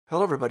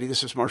Hello, everybody.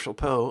 This is Marshall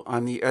Poe.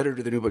 I'm the editor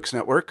of the New Books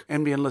Network.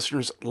 NBN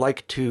listeners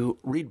like to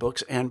read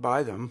books and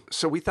buy them.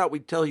 So we thought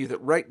we'd tell you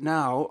that right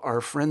now, our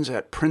friends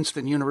at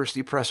Princeton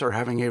University Press are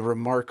having a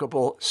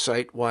remarkable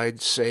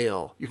site-wide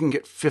sale. You can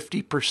get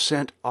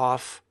 50%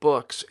 off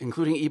books,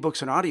 including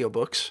ebooks and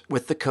audiobooks,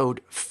 with the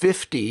code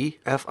 50,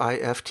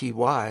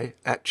 F-I-F-T-Y,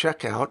 at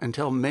checkout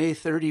until May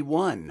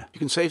 31. You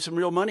can save some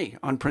real money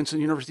on Princeton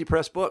University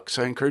Press books.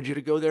 I encourage you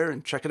to go there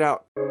and check it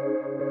out.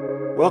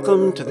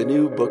 Welcome to the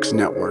New Books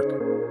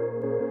Network.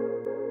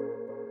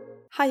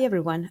 Hi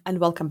everyone, and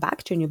welcome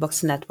back to New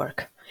Books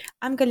Network.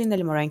 I'm Galina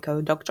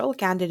Limorenko, doctoral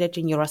candidate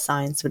in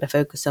neuroscience with a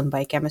focus on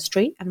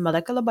biochemistry and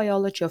molecular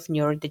biology of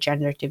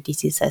neurodegenerative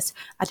diseases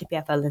at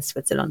EPFL in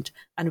Switzerland,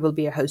 and will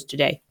be your host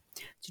today.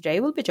 Today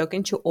we'll be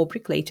talking to Aubrey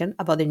Clayton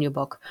about the new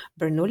book,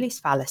 Bernoulli's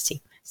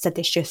Fallacy,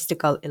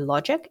 Statistical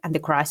Illogic and the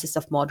Crisis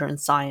of Modern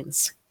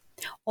Science.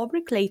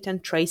 Aubrey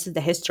Clayton traces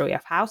the history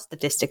of how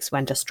statistics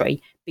went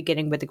astray,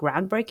 beginning with the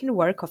groundbreaking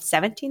work of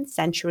 17th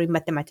century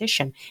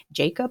mathematician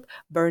Jacob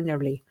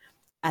Bernoulli,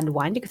 and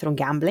winding through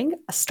gambling,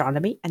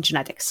 astronomy, and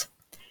genetics.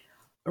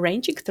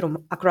 Ranging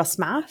through across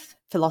math,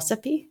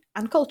 philosophy,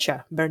 and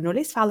culture,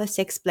 Bernoulli's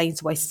fallacy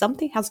explains why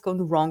something has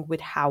gone wrong with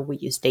how we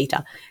use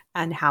data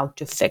and how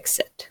to fix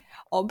it.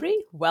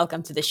 Aubrey,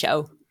 welcome to the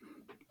show.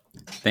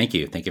 Thank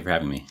you. Thank you for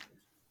having me.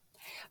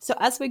 So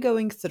as we're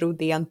going through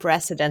the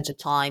unprecedented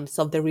times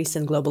of the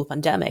recent global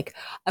pandemic,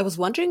 I was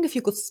wondering if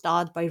you could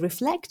start by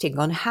reflecting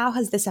on how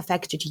has this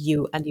affected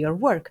you and your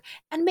work,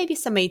 and maybe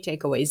some main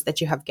takeaways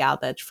that you have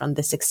gathered from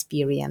this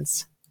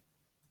experience.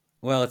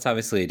 Well, it's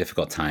obviously a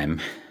difficult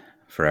time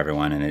for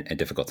everyone, and a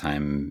difficult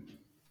time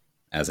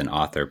as an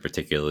author,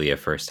 particularly a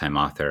first-time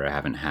author. I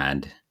haven't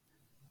had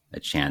a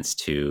chance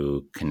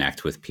to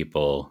connect with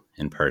people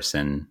in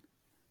person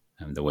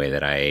the way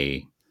that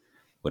I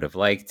would have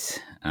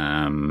liked.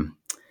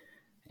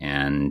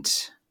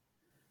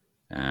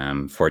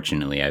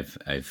 Fortunately,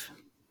 I've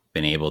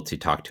been able to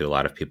talk to a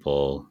lot of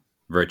people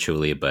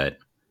virtually, but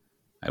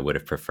I would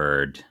have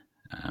preferred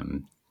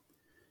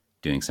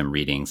doing some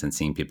readings and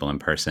seeing people in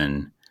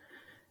person.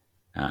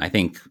 I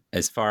think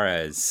as far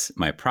as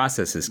my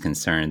process is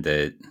concerned,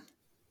 the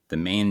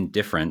main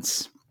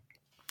difference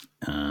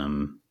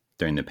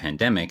during the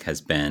pandemic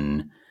has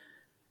been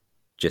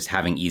just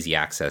having easy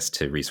access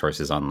to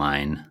resources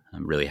online.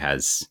 Really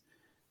has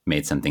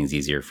made some things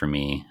easier for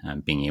me,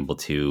 being able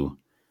to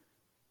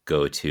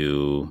go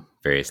to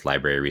various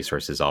library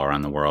resources all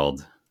around the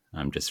world,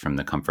 just from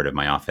the comfort of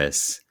my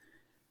office.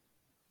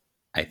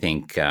 I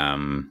think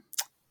the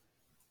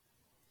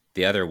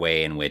other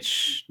way in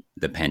which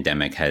the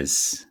pandemic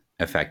has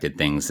affected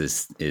things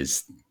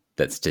is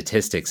that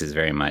statistics is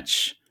very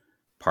much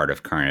part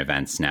of current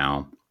events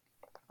now.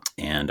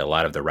 And a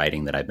lot of the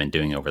writing that I've been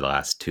doing over the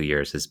last 2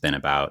 years has been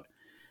about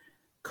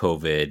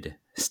COVID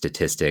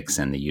statistics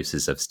and the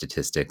uses of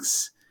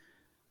statistics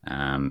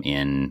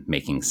in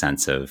making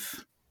sense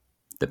of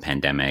the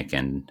pandemic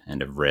and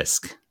of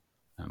risk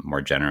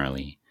more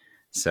generally.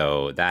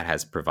 So that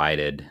has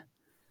provided,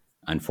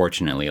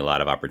 unfortunately, a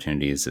lot of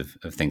opportunities of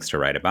things to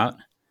write about.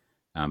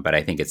 But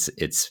I think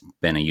it's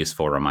been a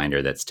useful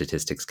reminder that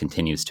statistics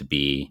continues to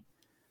be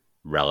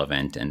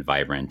relevant and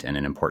vibrant and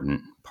an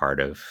important part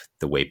of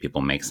the way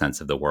people make sense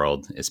of the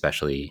world,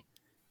 especially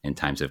in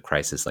times of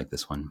crisis like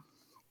this one.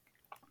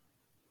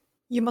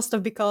 You must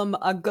have become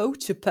a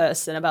go-to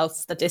person about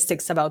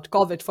statistics about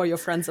COVID for your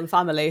friends and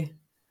family.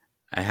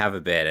 I have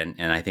a bit,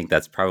 and I think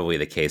that's probably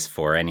the case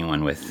for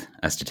anyone with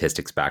a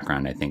statistics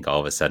background. I think all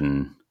of a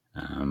sudden,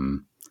 I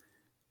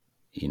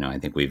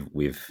think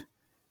we've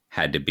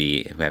had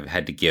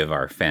to give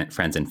our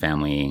friends and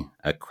family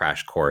a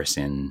crash course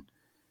in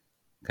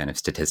kind of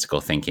statistical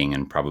thinking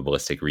and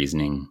probabilistic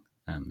reasoning,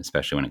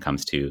 especially when it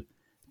comes to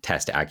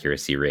test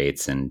accuracy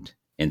rates and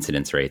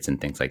incidence rates and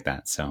things like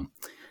that. So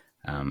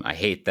I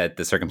hate that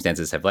the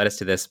circumstances have led us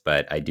to this,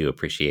 but I do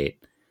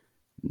appreciate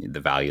the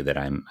value that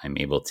I'm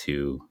able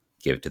to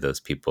give to those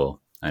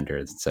people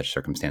under such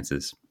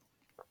circumstances.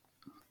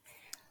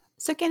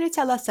 So can you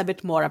tell us a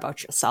bit more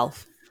about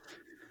yourself?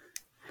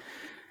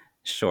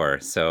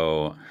 Sure.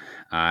 So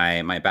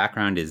my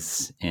background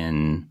is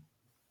in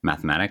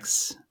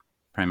mathematics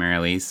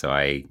primarily. So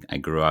I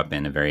grew up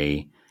in a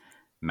very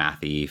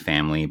mathy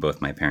family. Both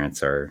my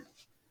parents are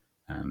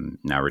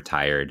now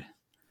retired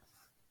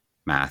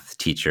math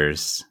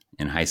teachers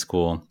in high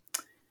school.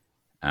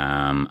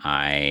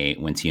 I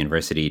went to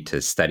university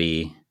to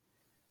study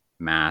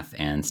math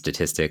and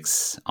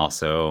statistics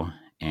also.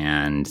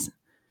 And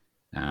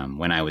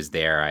when I was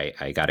there,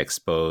 I got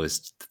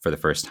exposed for the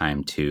first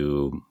time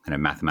to kind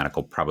of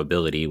mathematical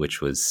probability, which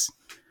was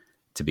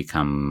to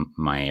become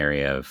my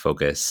area of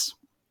focus.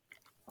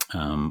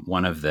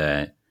 One of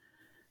the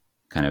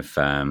kind of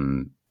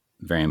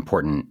very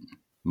important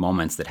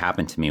moments that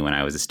happened to me when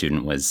I was a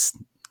student was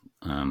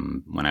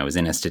when I was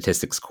in a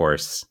statistics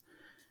course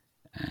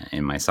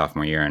in my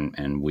sophomore year,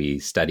 and we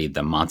studied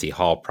the Monty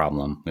Hall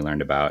problem. We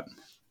learned about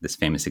this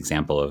famous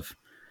example of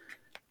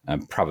a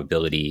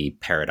probability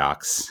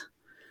paradox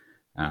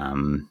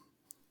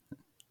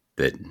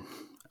that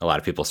a lot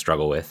of people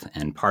struggle with.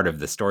 And part of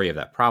the story of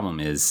that problem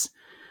is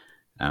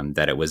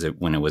that it was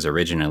when it was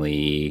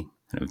originally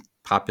kind of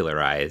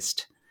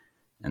popularized,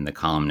 and the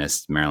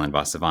columnist Marilyn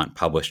Vos Savant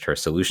published her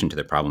solution to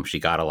the problem, she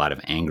got a lot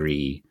of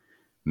angry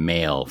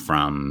mail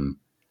from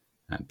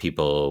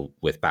people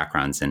with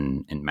backgrounds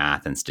in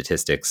math and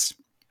statistics,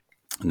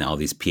 and all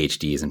these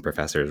PhDs and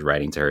professors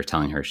writing to her,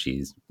 telling her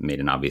she's made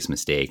an obvious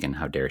mistake and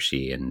how dare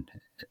she, and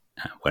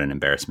what an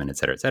embarrassment, et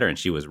cetera, et cetera. And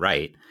she was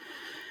right.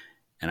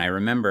 And I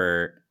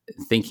remember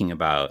thinking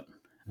about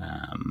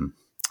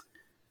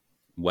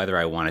whether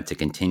I wanted to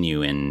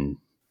continue in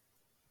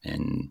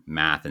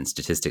math and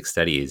statistics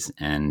studies,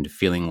 and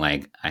feeling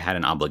like I had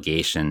an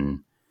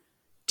obligation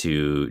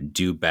to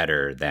do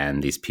better than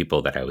these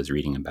people that I was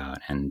reading about,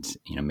 and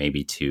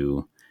maybe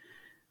to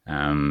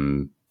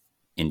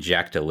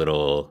inject a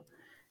little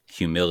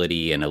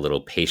humility and a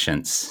little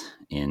patience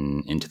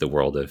into the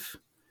world of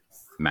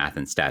math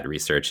and stat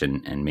research,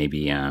 and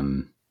maybe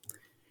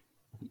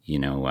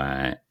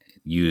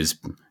use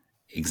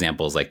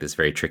examples like this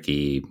very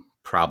tricky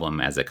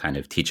problem as a kind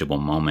of teachable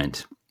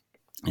moment,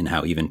 and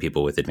how even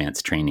people with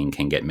advanced training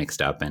can get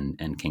mixed up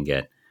and can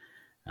get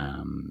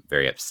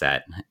very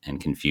upset and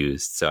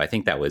confused. So I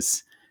think that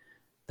was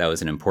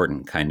an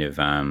important kind of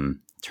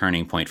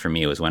turning point for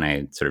me. It was when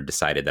I sort of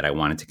decided that I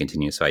wanted to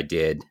continue. So I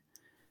did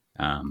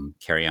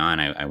carry on.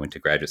 I went to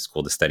graduate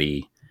school to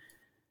study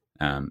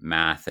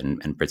math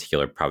and in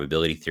particular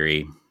probability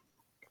theory.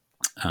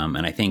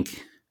 And I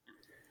think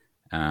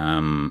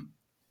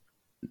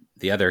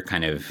the other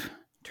kind of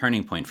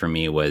turning point for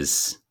me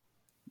was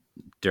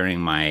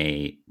during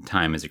my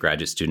time as a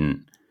graduate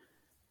student.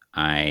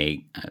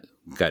 I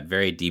got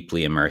very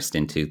deeply immersed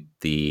into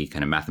the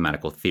kind of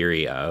mathematical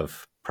theory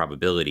of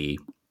probability,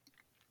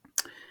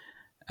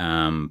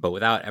 but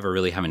without ever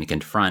really having to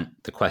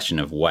confront the question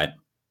of what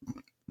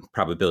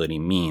probability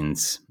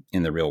means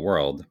in the real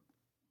world.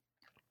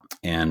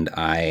 And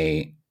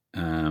I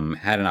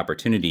had an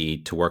opportunity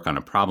to work on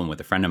a problem with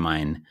a friend of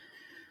mine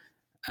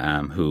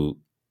who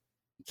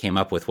came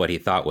up with what he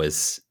thought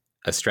was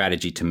a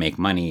strategy to make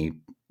money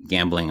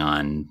gambling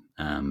on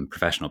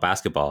professional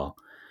basketball.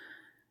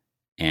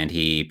 And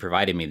he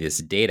provided me this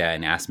data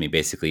and asked me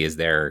basically, is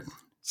there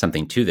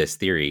something to this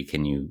theory?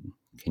 Can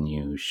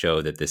you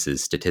show that this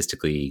is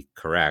statistically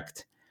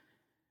correct?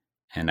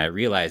 And I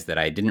realized that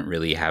I didn't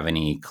really have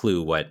any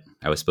clue what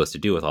I was supposed to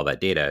do with all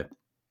that data,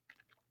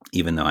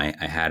 even though I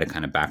had a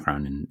kind of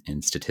background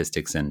in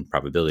statistics and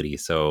probability.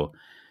 So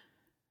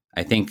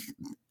I think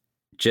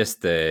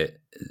just the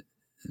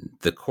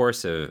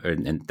course of,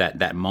 and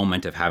that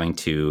moment of having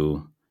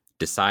to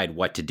decide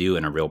what to do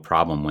in a real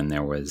problem when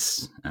there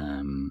was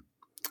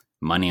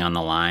money on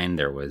the line,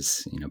 there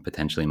was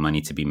potentially money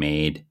to be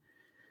made,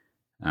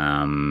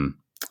 and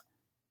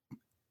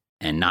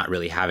not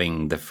really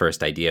having the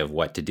first idea of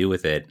what to do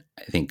with it,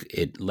 I think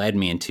it led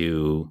me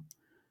into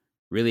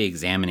really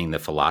examining the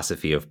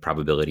philosophy of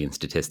probability and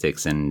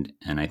statistics, and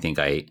I think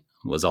I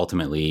was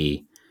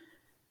ultimately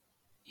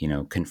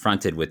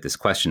confronted with this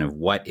question of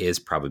what is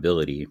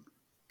probability.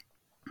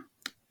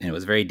 And it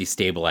was a very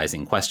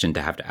destabilizing question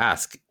to have to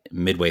ask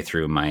midway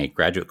through my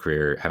graduate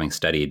career, having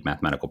studied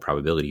mathematical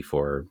probability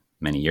for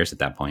many years at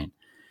that point.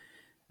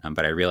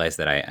 But I realized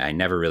that I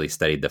never really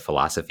studied the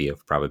philosophy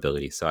of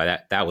probability. So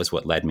that was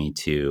what led me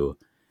to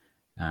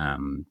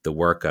the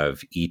work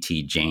of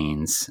E.T.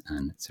 Jaynes,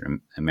 a sort of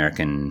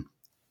American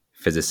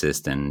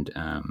physicist and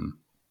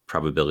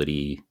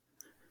probability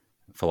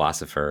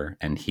philosopher.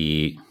 And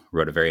he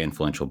wrote a very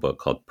influential book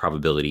called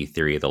Probability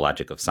Theory: The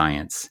Logic of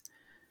Science,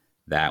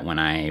 that when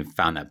I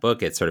found that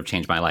book, it sort of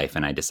changed my life.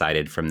 And I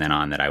decided from then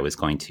on that I was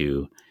going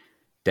to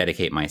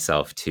dedicate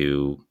myself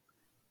to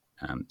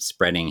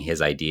spreading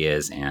his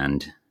ideas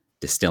and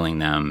distilling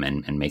them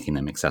and making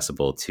them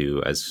accessible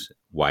to as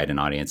wide an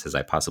audience as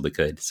I possibly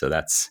could. So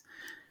that's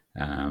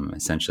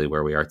essentially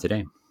where we are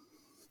today.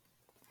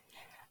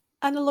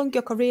 And along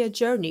your career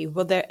journey,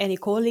 were there any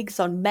colleagues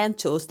or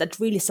mentors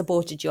that really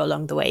supported you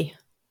along the way?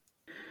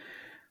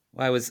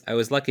 Well, I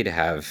was lucky to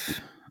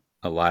have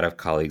a lot of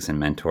colleagues and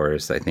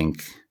mentors. I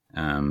think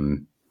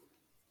the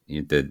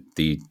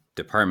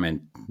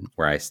department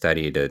where I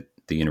studied at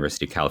the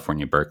University of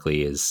California,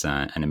 Berkeley, is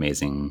an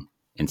amazing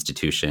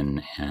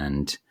institution,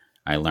 and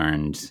I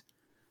learned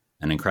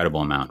an incredible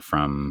amount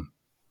from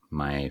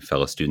my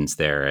fellow students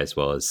there, as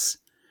well as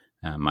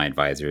my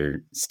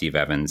advisor, Steve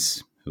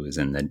Evans, who is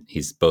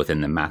he's both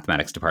in the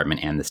mathematics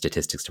department and the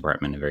statistics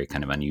department, a very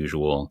kind of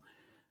unusual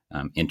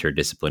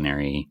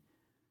interdisciplinary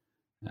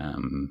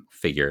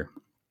figure.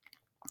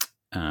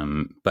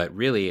 But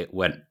really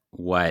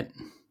what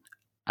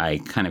I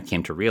kind of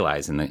came to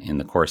realize in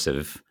the course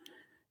of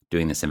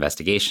doing this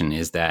investigation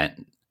is that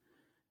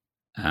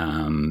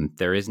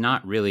there is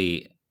not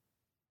really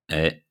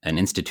an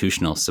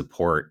institutional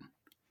support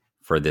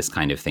for this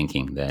kind of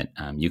thinking, that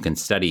you can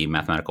study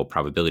mathematical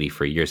probability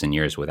for years and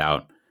years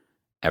without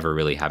ever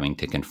really having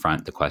to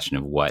confront the question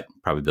of what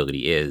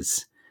probability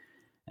is.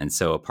 And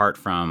so apart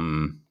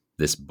from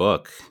this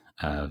book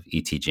of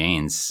E.T.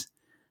 Jaynes,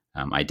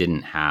 I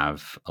didn't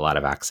have a lot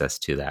of access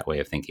to that way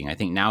of thinking. I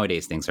think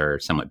nowadays things are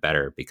somewhat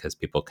better because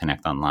people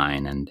connect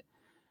online, and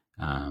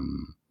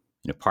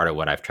part of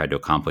what I've tried to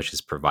accomplish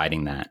is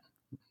providing that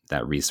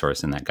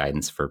resource and that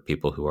guidance for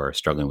people who are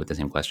struggling with the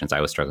same questions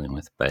I was struggling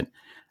with. But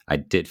I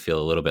did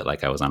feel a little bit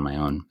like I was on my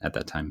own at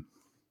that time.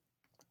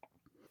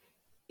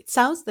 It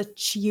sounds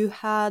that you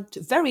had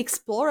a very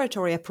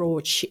exploratory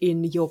approach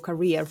in your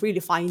career, really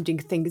finding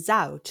things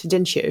out,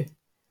 didn't you?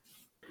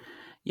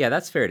 Yeah,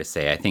 that's fair to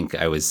say. I think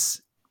I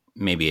was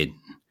maybe a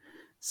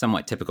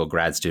somewhat typical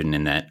grad student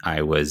in that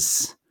I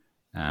was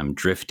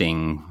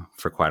drifting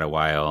for quite a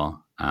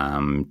while,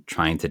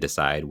 trying to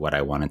decide what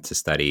I wanted to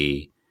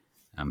study,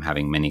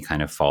 having many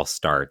kind of false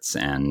starts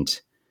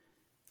and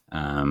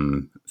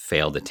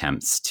failed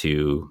attempts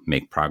to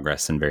make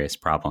progress in various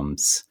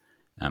problems.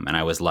 And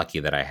I was lucky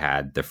that I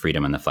had the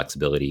freedom and the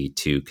flexibility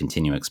to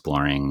continue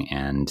exploring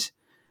and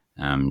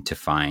to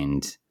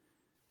find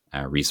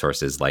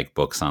resources like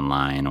books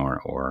online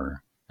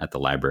or at the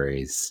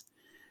libraries.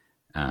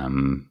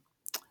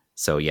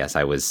 So yes,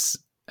 I was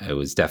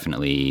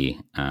definitely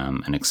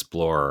an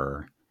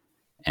explorer.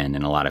 And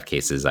in a lot of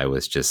cases, I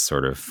was just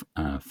sort of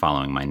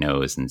following my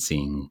nose and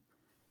seeing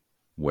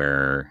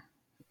where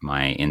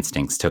my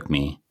instincts took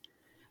me.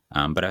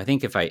 But I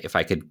think if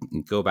I could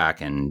go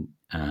back and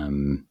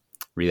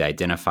really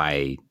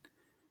identify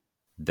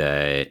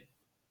the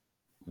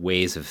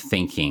ways of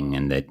thinking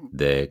and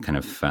the kind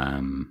of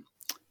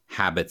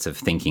habits of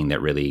thinking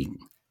that really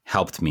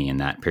helped me in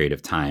that period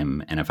of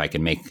time, and if I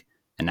could make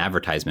an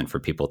advertisement for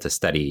people to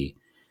study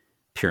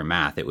pure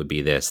math, it would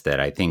be this: that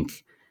I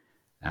think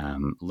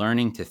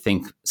learning to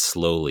think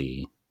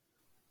slowly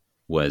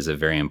was a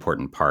very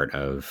important part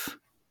of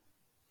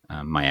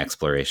my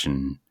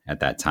exploration at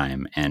that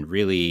time, and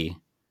really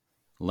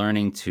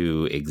learning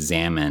to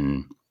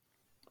examine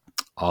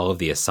all of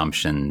the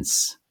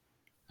assumptions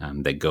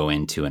that go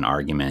into an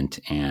argument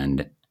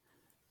and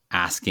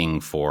asking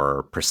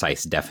for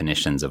precise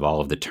definitions of all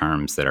of the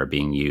terms that are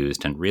being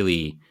used, and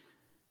really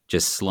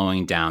just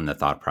slowing down the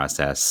thought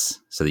process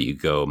so that you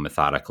go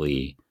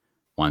methodically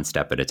one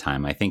step at a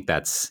time. I think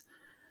that's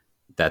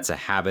a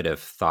habit of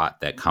thought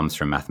that comes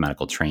from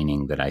mathematical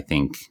training that I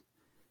think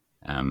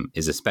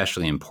is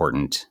especially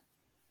important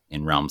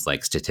in realms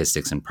like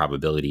statistics and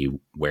probability,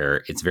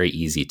 where it's very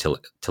easy to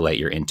let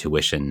your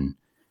intuition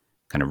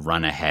kind of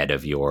run ahead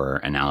of your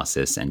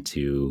analysis and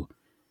to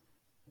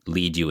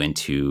lead you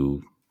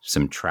into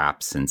some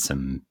traps and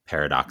some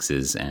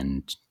paradoxes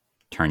and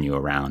turn you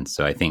around.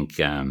 So I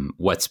think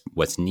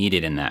what's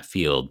needed in that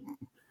field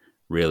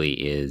really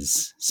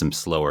is some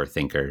slower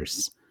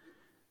thinkers.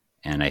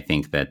 And I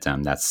think that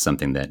that's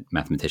something that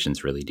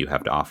mathematicians really do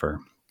have to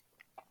offer.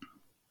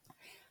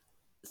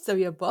 So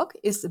your book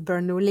is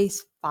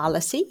Bernoulli's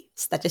Fallacy,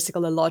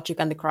 Statistical Logic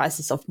and the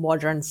Crisis of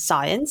Modern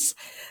Science.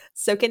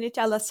 So can you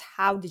tell us,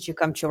 how did you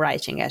come to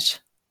writing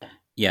it?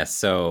 Yes,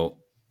 so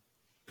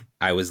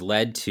I was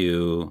led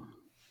to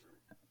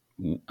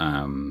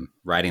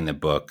writing the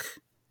book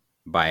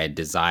by a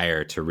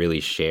desire to really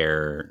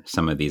share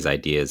some of these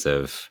ideas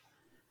of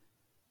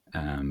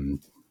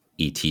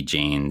E.T.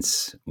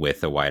 Jaynes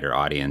with a wider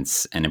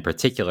audience. And in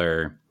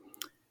particular,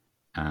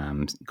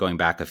 going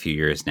back a few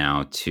years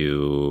now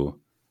to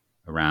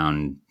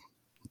around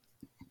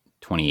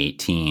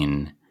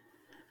 2018,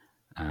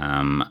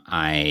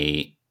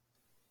 I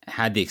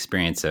had the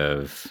experience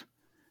of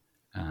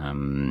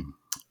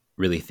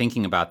really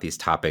thinking about these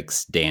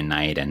topics day and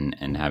night,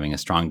 and having a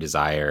strong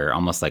desire,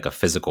 almost like a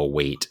physical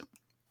weight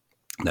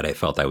that I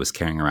felt I was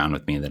carrying around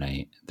with me, that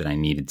I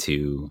needed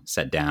to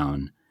set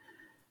down,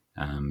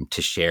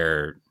 to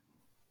share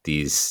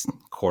these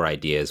core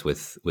ideas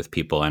with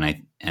people.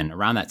 And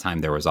around that time,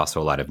 there was also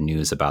a lot of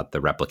news about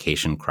the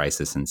replication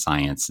crisis in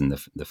science, and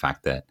the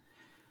fact that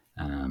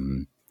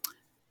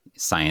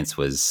science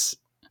was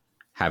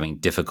having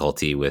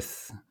difficulty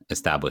with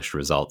established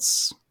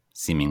results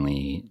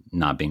seemingly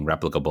not being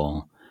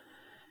replicable.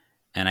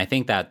 And I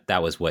think that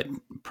was what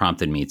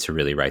prompted me to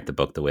really write the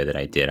book the way that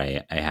I did.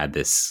 I had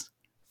this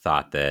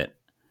thought that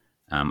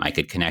I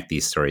could connect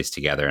these stories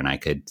together, and I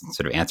could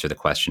sort of answer the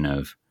question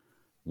of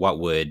what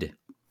would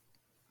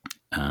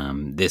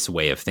this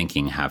way of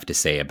thinking have to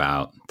say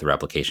about the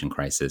replication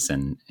crisis,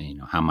 and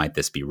how might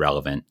this be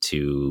relevant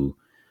to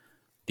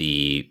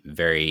the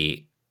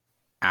very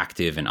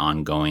active and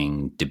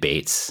ongoing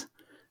debates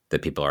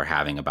that people are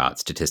having about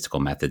statistical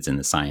methods in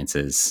the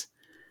sciences.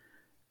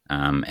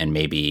 And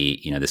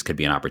maybe, this could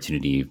be an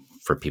opportunity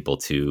for people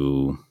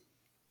to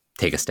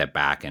take a step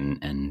back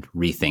and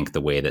rethink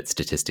the way that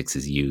statistics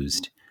is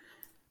used.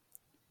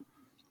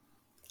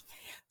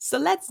 So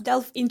let's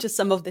delve into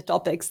some of the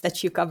topics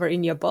that you cover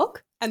in your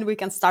book, and we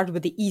can start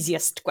with the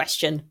easiest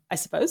question, I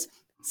suppose.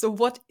 So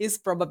what is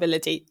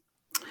probability?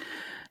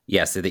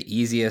 Yeah, so the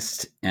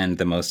easiest and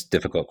the most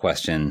difficult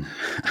question.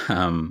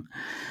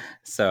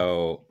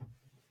 So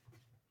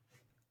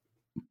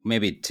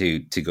maybe to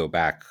go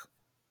back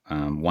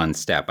one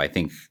step, I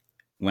think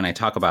when I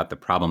talk about the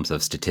problems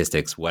of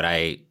statistics, what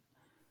I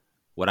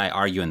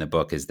argue in the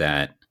book is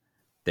that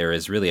there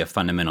is really a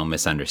fundamental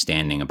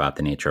misunderstanding about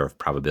the nature of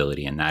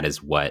probability, and that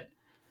is what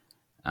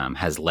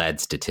has led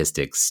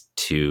statistics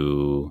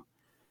to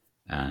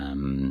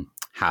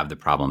have the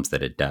problems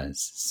that it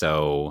does.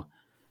 So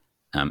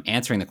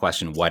answering the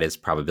question, what is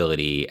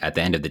probability, at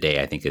the end of the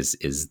day, I think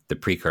is the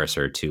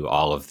precursor to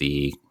all of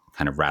the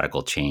kind of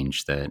radical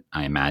change that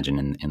I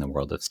imagine in the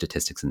world of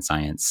statistics and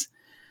science.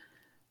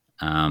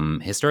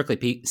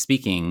 Historically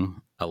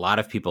speaking, a lot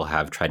of people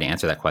have tried to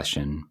answer that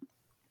question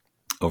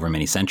over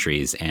many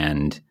centuries.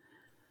 And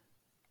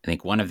I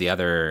think one of the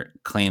other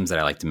claims that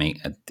I like to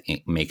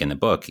make in the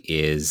book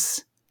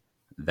is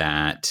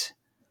that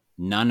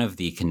none of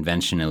the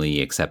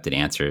conventionally accepted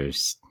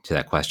answers to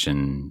that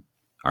question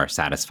are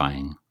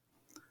satisfying,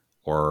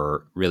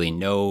 or really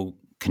no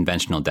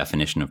conventional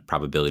definition of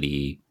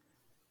probability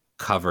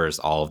covers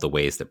all of the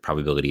ways that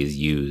probability is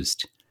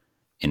used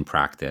in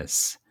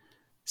practice.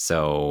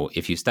 So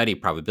if you study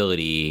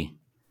probability,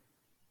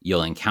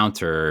 you'll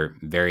encounter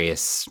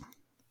various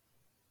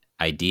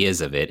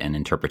ideas of it and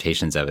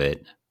interpretations of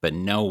it, but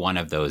no one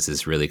of those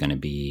is really going to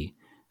be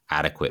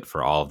adequate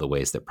for all of the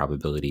ways that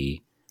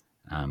probability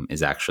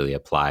is actually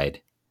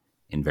applied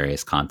in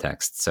various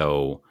contexts.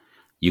 So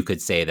you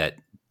could say that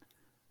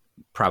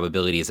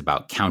probability is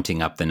about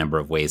counting up the number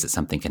of ways that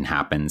something can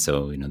happen.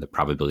 So, the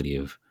probability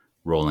of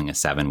rolling a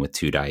 7 with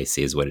 2 dice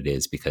is what it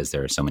is because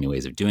there are so many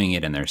ways of doing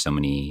it and there are so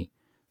many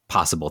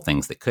possible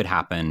things that could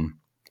happen.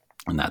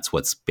 And that's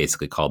what's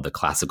basically called the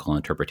classical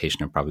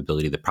interpretation of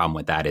probability. The problem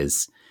with that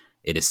is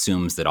it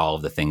assumes that all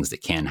of the things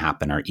that can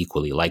happen are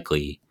equally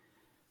likely.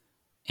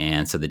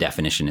 And so the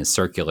definition is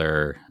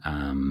circular.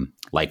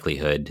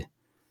 Likelihood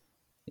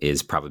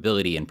is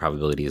probability and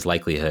probability is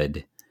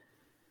likelihood.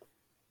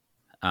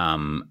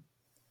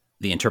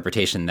 The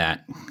interpretation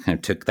that kind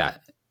of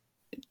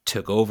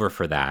took over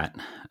for that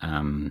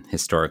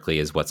historically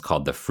is what's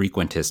called the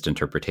frequentist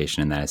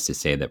interpretation. And that is to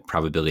say that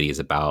probability is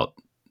about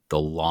the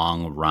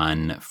long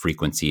run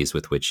frequencies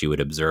with which you would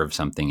observe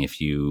something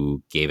if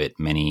you gave it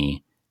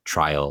many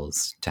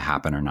trials to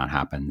happen or not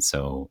happen.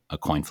 So a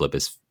coin flip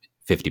is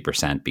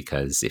 50%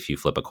 because if you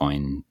flip a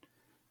coin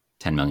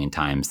 10 million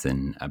times,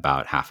 then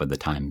about half of the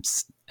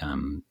times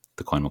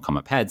the coin will come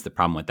up heads. The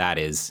problem with that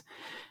is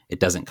it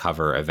doesn't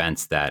cover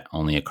events that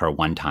only occur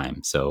one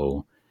time.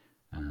 So,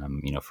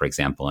 for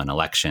example, an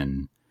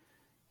election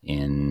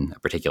in a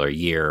particular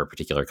year, a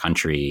particular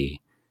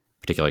country,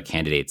 particular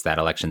candidates, that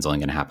election's only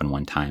going to happen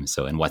one time.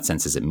 So in what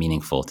sense is it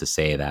meaningful to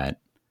say that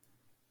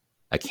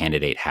a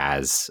candidate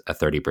has a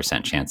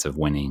 30% chance of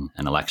winning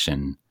an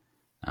election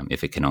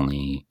if it can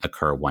only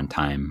occur one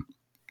time?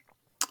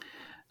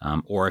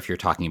 Or if you're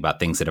talking about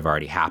things that have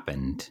already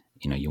happened,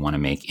 you want to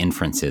make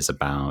inferences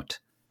about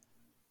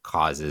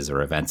causes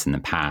or events in the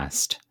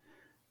past.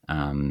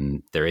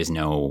 There is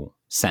no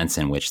sense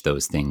in which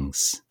those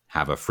things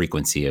have a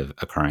frequency of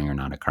occurring or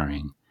not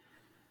occurring.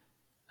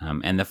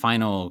 And the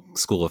final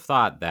school of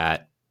thought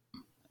that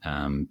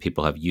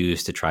people have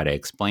used to try to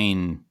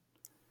explain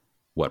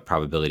what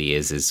probability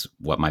is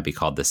what might be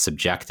called the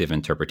subjective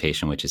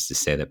interpretation, which is to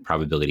say that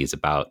probability is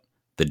about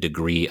the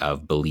degree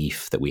of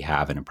belief that we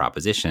have in a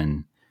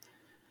proposition.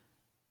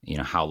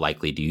 How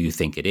likely do you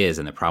think it is?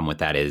 And the problem with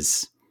that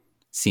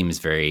seems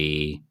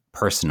very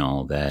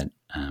personal, that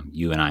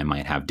you and I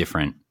might have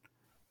different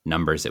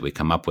numbers that we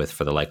come up with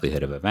for the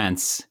likelihood of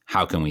events.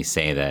 How can we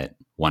say that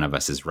one of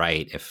us is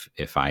right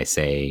if I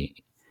say,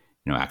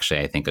 actually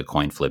I think a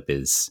coin flip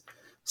is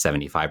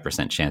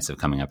 75% chance of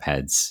coming up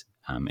heads?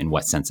 In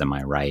what sense am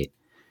I right?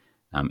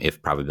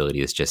 If probability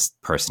is just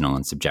personal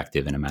and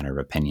subjective and a matter of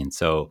opinion.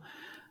 So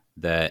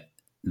the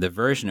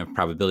version of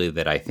probability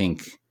that I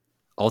think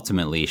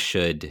ultimately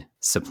should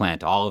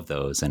supplant all of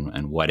those,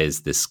 and what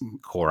is this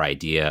core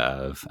idea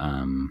of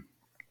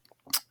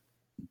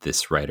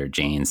this writer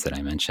Jaynes that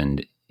I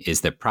mentioned,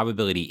 is that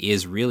probability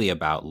is really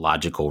about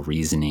logical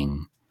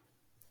reasoning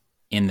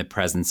in the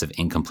presence of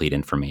incomplete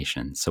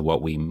information. So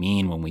what we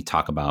mean when we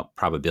talk about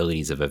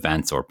probabilities of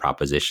events or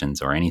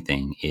propositions or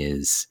anything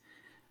is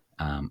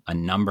a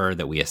number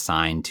that we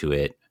assign to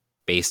it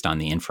based on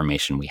the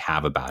information we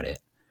have about it,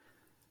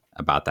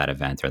 about that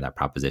event or that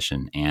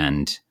proposition.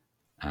 And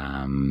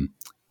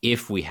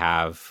if we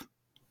have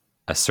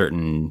a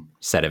certain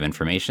set of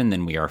information,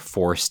 then we are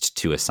forced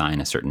to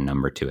assign a certain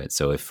number to it.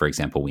 So if, for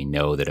example, we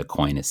know that a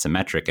coin is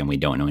symmetric and we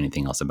don't know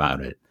anything else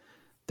about it,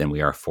 then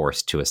we are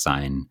forced to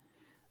assign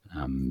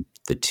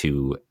the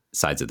two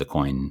sides of the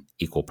coin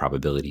equal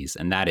probabilities.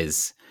 And that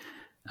is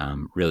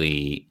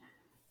really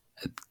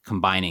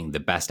combining the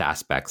best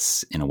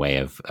aspects in a way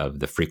of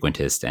the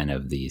frequentist and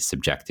of the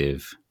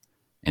subjective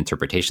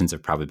interpretations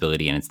of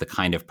probability. And it's the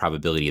kind of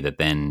probability that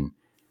then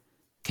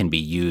can be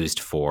used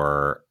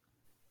for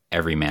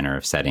every manner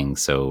of setting.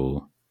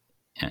 So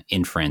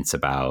inference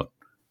about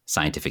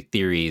scientific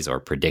theories or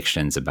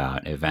predictions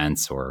about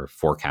events or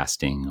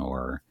forecasting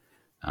or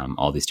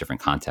all these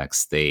different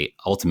contexts, they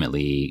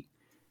ultimately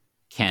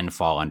can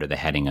fall under the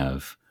heading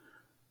of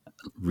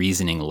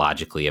reasoning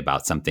logically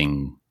about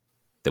something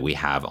that we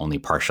have only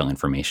partial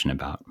information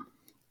about.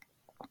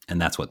 And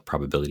that's what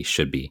probability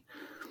should be.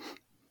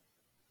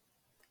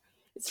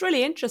 It's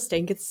really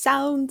interesting. It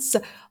sounds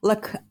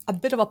like a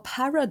bit of a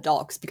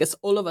paradox because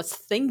all of us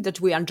think that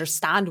we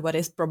understand what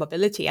is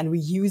probability and we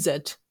use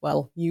it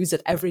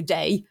every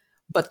day.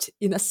 But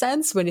in a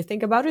sense, when you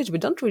think about it, we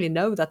don't really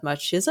know that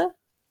much, is it?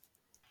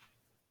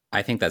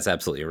 I think that's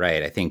absolutely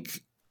right. I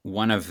think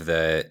one of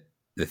the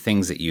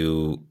things that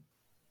you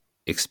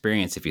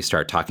experience if you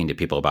start talking to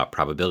people about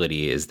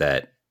probability is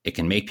that it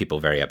can make people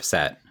very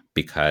upset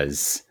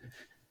because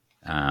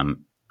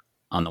on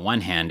the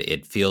one hand,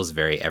 it feels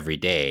very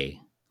everyday,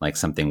 like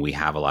something we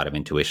have a lot of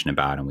intuition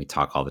about and we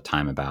talk all the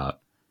time about,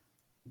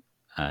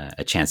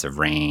 a chance of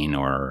rain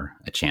or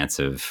a chance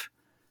of,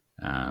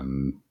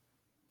 an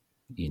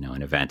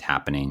event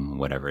happening,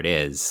 whatever it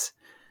is.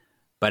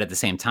 But at the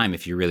same time,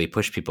 if you really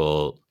push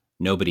people,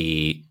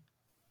 nobody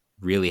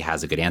really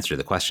has a good answer to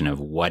the question of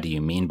what do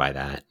you mean by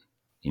that?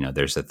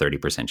 There's a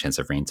 30% chance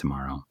of rain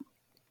tomorrow.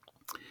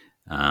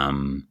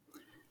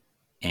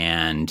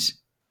 And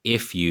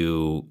if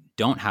you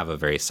don't have a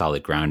very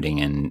solid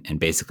grounding and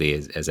basically,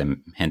 as I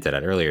hinted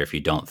at earlier, if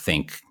you don't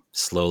think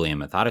slowly and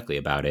methodically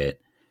about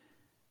it,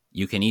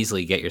 you can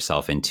easily get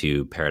yourself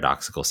into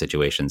paradoxical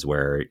situations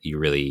where you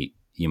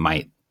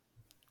might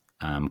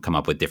come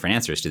up with different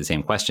answers to the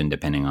same question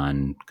depending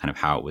on kind of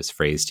how it was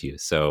phrased to you.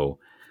 So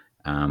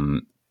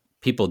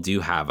people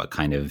do have a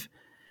kind of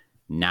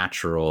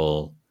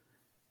natural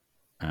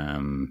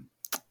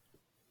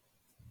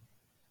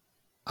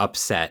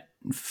upset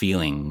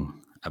feeling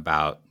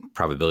about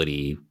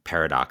probability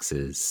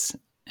paradoxes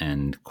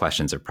and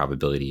questions of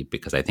probability,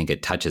 because I think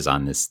it touches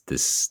on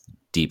this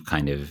deep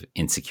kind of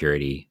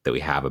insecurity that we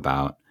have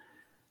about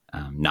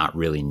not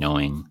really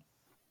knowing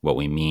what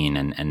we mean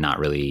and not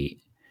really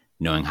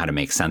knowing how to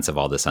make sense of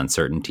all this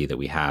uncertainty that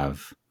we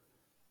have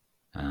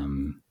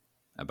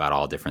about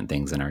all different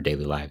things in our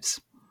daily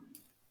lives.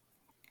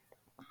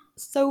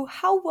 So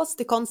how was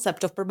the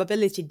concept of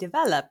probability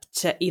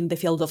developed in the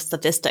field of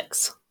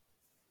statistics?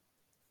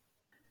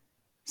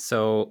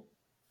 So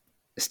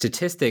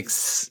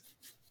statistics,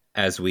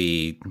 as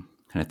we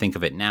kind of think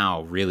of it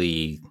now,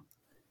 really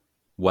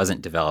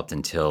wasn't developed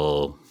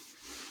until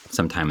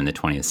sometime in the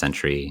 20th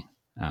century,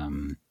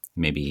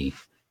 maybe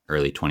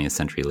early 20th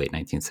century, late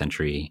 19th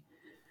century.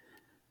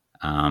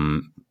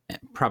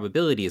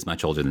 Probability is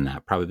much older than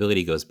that.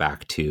 Probability goes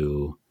back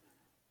to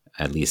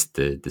at least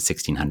the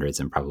 1600s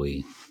and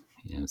probably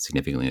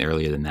significantly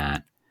earlier than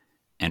that,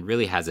 and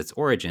really has its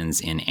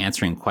origins in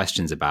answering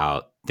questions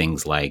about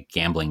things like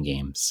gambling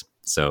games.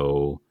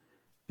 So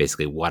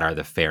basically, what are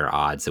the fair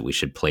odds that we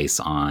should place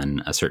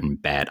on a certain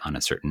bet, on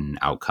a certain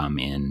outcome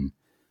in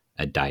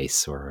a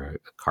dice or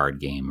a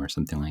card game or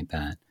something like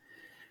that.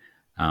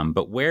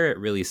 But where it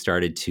really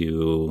started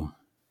to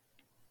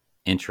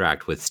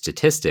interact with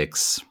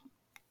statistics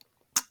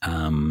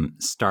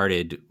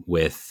started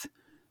with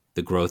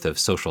the growth of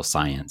social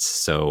science.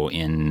 So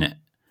in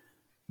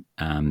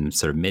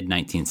sort of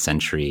mid-19th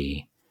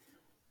century,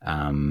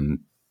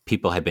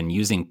 people had been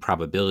using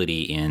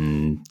probability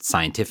in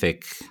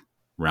scientific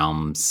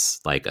realms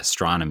like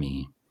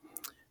astronomy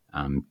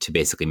to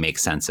basically make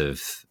sense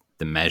of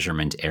the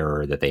measurement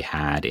error that they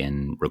had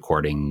in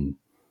recording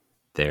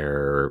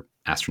their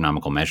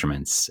astronomical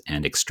measurements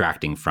and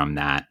extracting from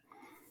that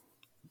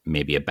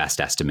maybe a best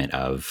estimate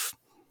of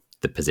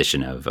the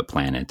position of a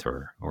planet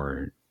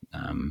or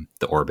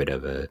the orbit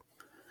of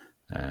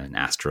an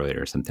asteroid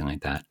or something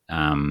like that.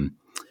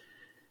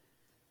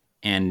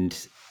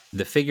 And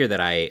the figure that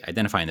I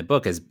identify in the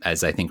book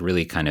as I think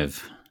really kind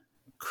of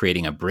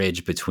creating a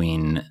bridge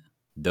between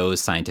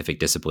those scientific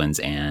disciplines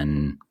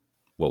and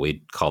what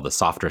we call the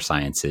softer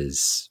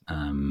sciences,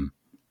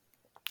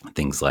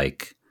 things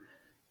like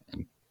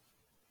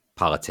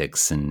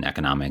politics and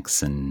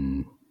economics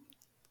and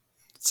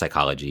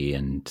psychology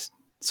and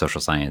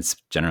social science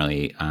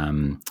generally,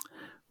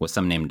 was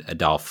someone named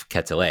Adolphe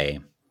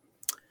Quetelet,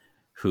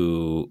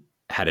 who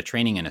had a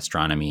training in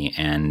astronomy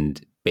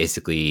and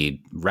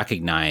basically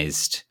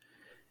recognized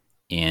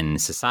in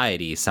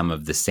society some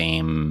of the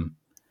same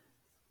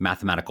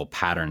mathematical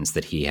patterns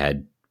that he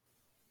had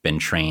been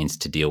trained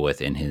to deal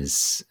with in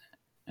his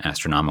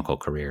astronomical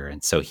career.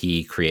 And so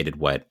he created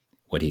what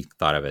he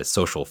thought of as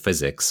social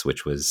physics,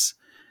 which was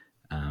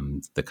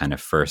the kind of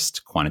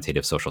first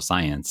quantitative social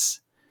science,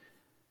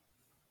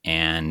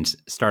 and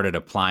started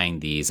applying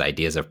these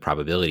ideas of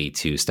probability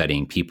to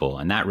studying people.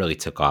 And that really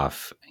took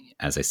off,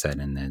 as I said,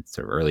 in the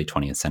sort of early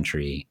 20th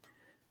century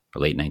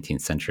or late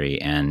 19th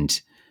century.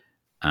 And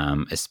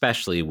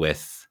especially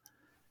with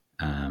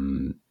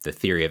the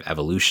theory of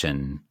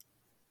evolution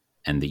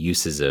and the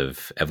uses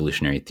of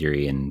evolutionary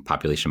theory in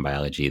population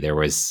biology, there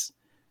was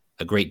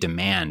a great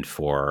demand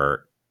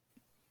for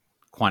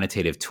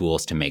quantitative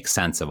tools to make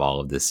sense of all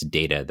of this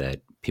data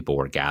that people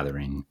were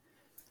gathering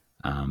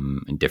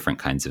in different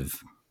kinds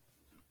of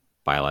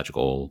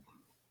biological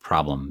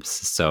problems.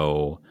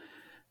 So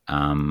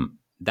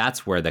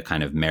that's where the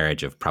kind of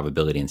marriage of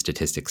probability and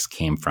statistics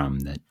came from,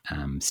 that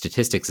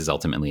statistics is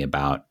ultimately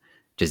about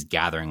just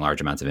gathering large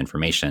amounts of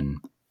information.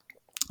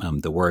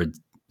 The word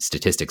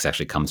statistics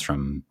actually comes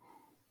from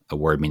a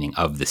word meaning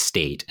of the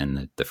state,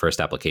 and the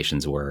first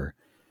applications were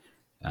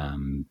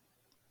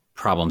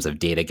problems of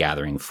data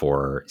gathering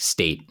for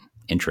state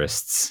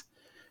interests.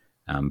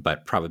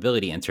 But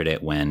probability entered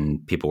it when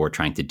people were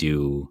trying to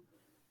do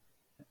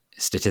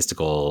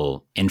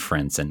statistical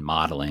inference and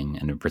modeling,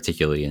 and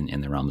particularly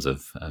in the realms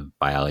of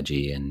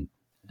biology and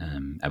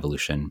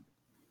evolution.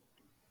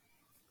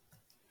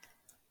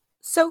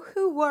 So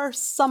who were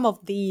some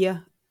of the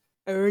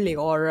early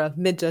or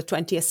mid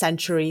 20th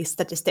century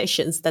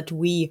statisticians that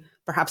we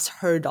perhaps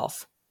heard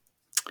of?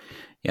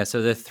 Yeah,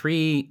 so the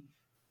three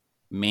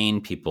main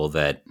people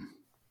that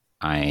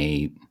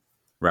I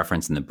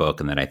reference in the book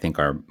and that I think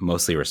are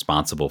mostly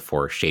responsible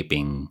for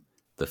shaping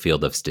the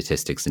field of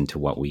statistics into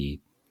what we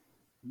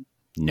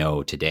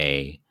know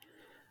today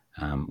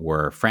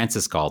were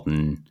Francis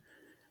Galton,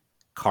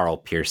 Karl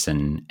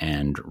Pearson,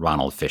 and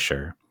Ronald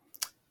Fisher.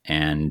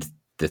 And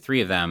the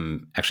three of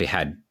them actually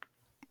had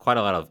quite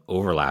a lot of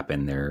overlap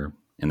in their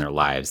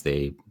lives.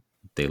 They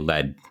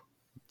led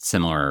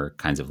similar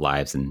kinds of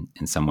lives in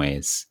some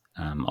ways,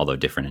 although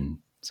different in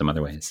some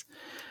other ways.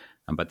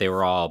 But they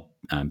were all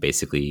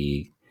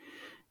basically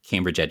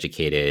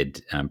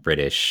Cambridge-educated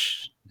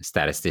British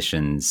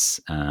statisticians,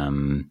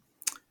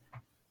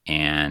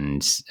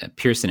 and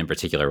Pearson in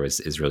particular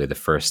is really the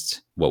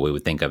first, what we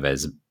would think of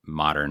as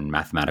modern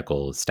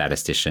mathematical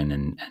statistician,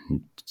 and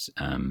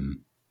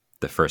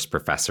the first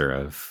professor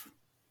of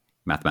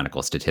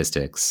mathematical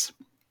statistics.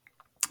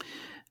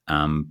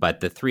 But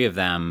the three of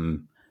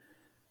them,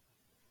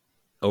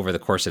 over the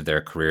course of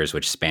their careers,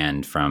 which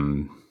spanned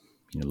from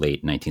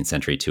late 19th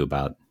century to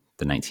about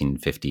the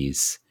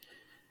 1950s,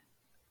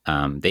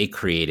 they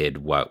created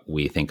what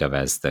we think of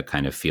as the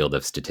kind of field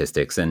of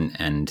statistics,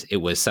 and it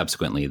was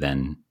subsequently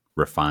then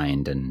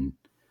refined and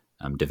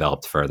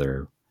developed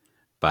further.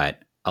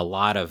 But a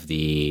lot of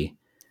the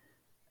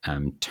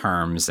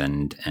terms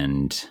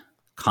and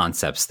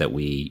concepts that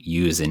we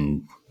use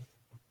in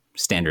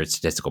standard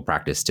statistical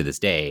practice to this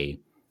day,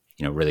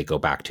 really go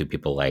back to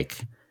people like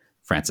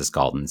Francis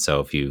Galton.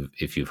 So if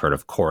you've heard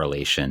of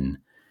correlation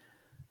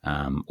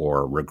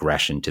or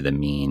regression to the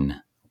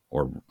mean,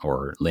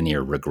 or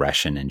linear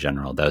regression in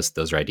general,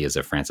 those are ideas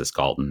of Francis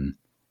Galton.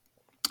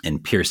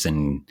 And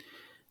Pearson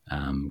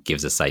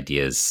gives us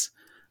ideas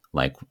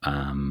like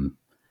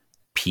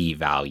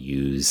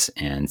p-values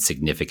and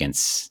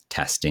significance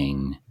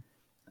testing,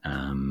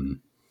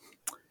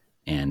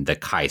 and the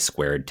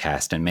chi-squared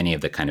test, and many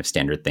of the kind of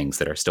standard things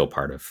that are still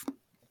part of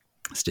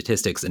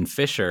statistics. And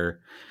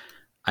Fisher,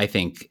 I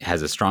think,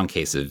 has a strong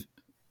case of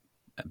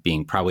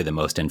being probably the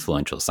most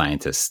influential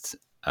scientist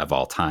of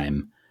all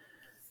time,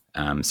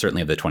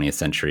 certainly of the 20th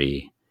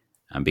century,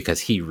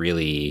 because he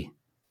really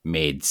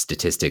made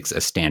statistics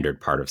a standard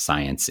part of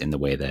science in the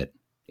way that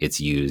it's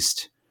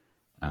used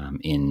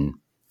in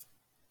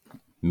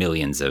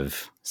millions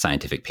of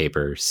scientific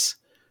papers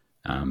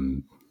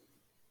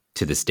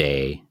to this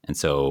day. And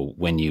so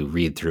when you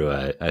read through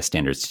a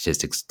standard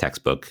statistics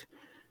textbook,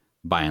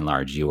 by and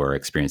large, you are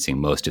experiencing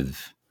most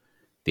of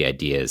the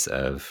ideas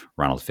of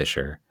Ronald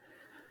Fisher.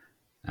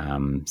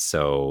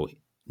 So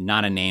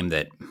not a name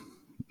that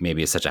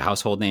maybe is such a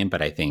household name,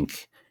 but I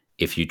think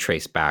if you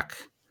trace back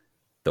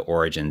the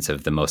origins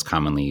of the most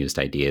commonly used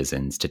ideas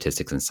in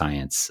statistics and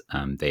science,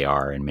 they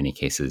are in many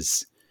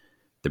cases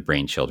the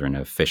brainchildren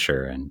of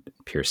Fisher and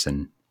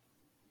Pearson.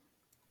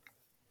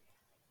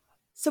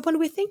 So when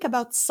we think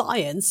about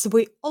science,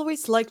 we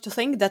always like to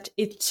think that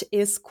it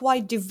is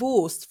quite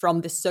divorced from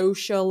the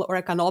social or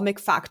economic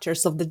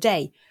factors of the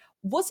day.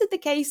 Was it the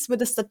case with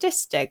the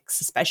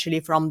statistics, especially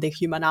from the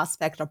human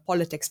aspect or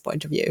politics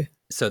point of view?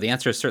 So the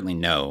answer is certainly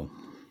no.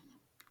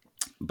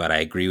 But I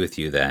agree with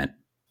you that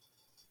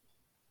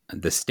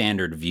the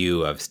standard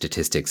view of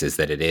statistics is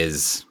that it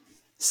is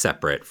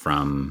separate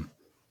from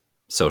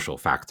social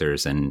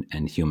factors and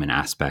human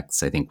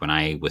aspects. I think when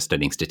I was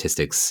studying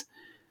statistics,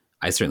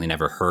 I certainly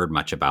never heard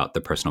much about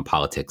the personal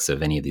politics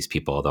of any of these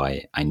people, although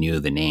I knew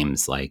the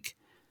names like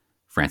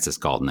Francis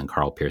Galton and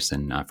Karl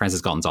Pearson.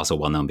 Francis Galton's also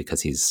well known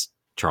because he's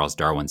Charles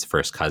Darwin's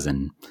first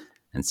cousin.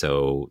 And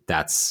so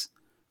that's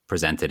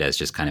presented as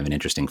just kind of an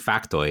interesting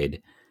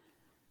factoid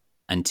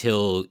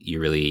until you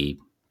really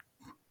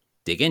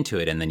dig into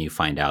it. And then you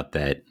find out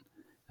that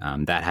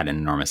that had an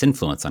enormous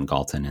influence on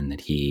Galton, and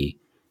that he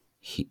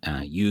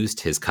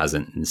used his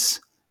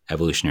cousin's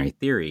evolutionary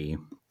theory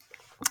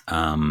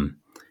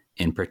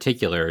in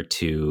particular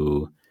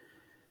to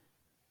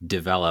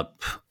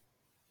develop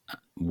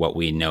what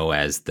we know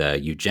as the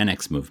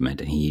eugenics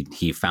movement. And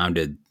he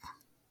founded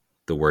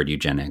the word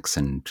eugenics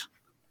and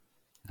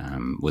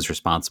was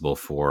responsible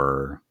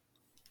for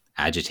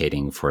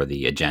agitating for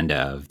the agenda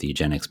of the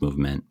eugenics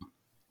movement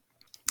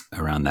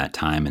around that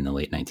time in the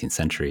late 19th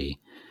century.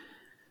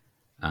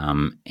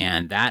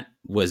 And that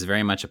was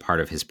very much a part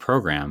of his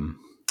program.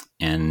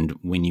 And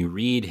when you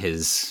read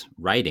his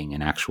writing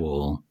in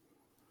actual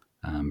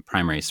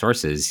primary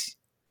sources,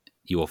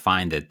 you will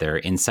find that they're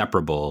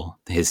inseparable.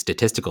 His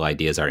statistical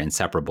ideas are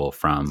inseparable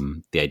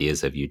from the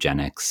ideas of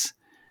eugenics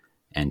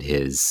and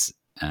his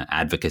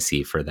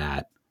advocacy for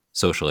that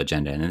social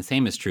agenda. And the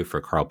same is true for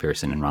Karl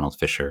Pearson and Ronald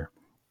Fisher.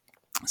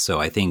 So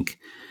I think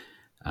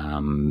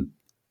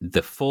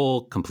the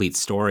full, complete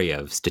story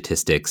of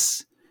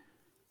statistics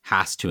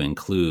has to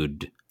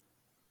include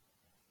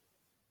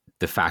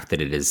the fact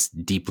that it is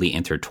deeply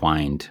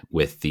intertwined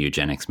with the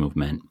eugenics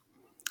movement.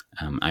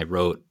 I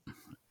wrote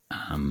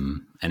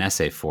an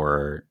essay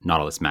for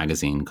Nautilus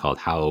magazine called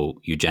How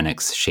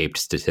Eugenics Shaped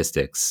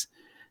Statistics,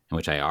 in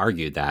which I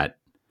argued that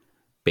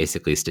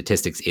basically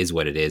statistics is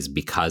what it is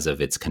because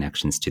of its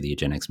connections to the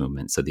eugenics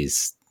movement. So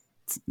these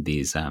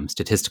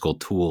statistical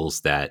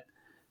tools that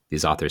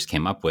these authors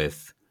came up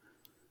with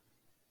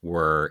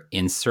were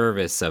in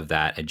service of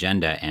that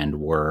agenda and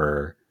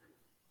were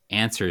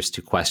answers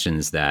to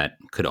questions that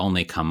could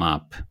only come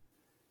up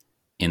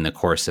in the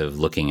course of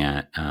looking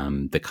at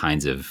the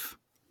kinds of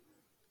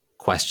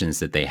questions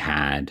that they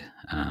had,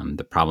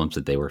 the problems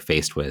that they were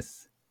faced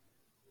with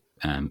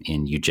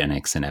in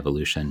eugenics and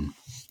evolution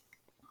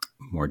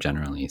more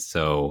generally.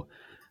 So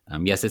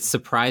yes, it's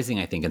surprising,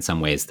 I think, in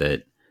some ways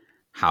that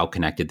how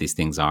connected these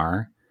things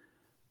are.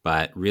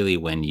 But really,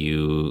 when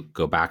you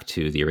go back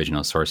to the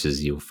original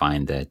sources, you'll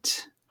find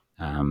that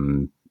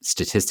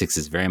statistics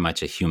is very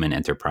much a human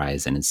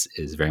enterprise and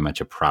is very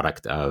much a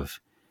product of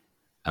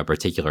a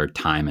particular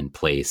time and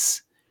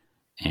place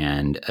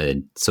and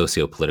a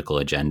socio-political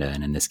agenda.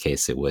 And in this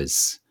case, it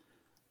was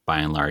by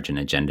and large an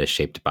agenda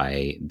shaped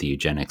by the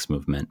eugenics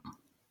movement.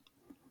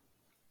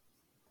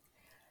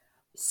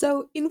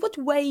 So in what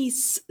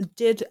ways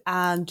did,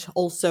 and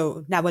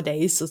also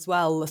nowadays as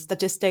well,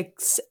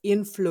 statistics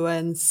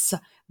influence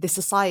the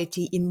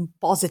society in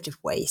positive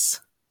ways?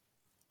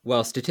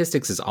 Well,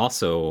 statistics is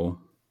also,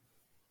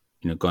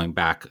 going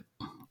back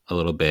a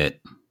little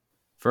bit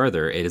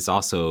further, it is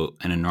also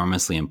an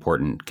enormously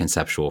important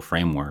conceptual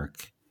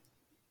framework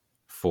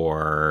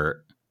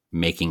for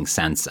making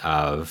sense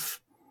of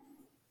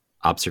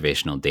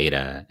observational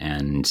data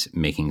and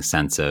making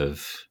sense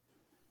of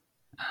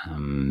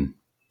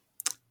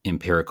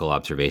empirical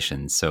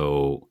observations.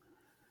 So,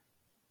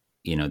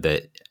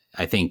 that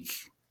I think,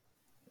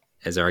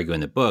 as I argue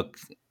in the book,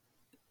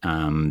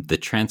 the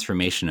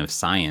transformation of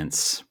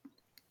science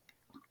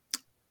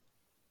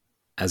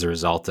as a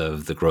result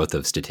of the growth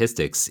of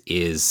statistics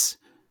is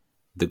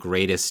the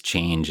greatest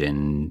change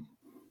in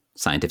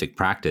scientific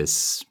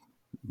practice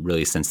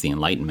really since the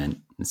Enlightenment,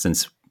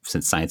 since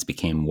science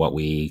became what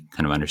we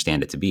kind of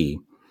understand it to be.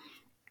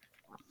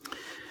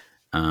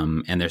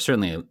 And there's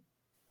certainly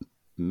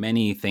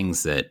many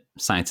things that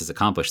science has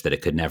accomplished that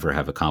it could never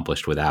have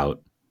accomplished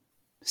without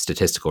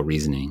statistical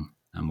reasoning,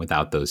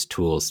 without those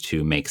tools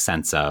to make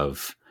sense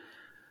of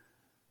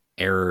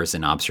errors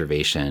in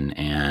observation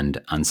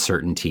and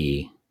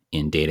uncertainty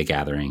in data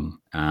gathering.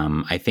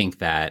 I think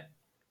that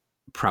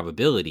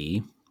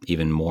probability,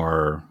 even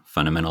more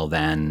fundamental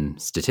than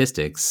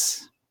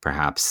statistics,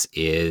 perhaps,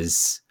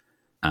 is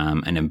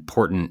an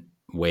important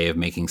way of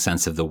making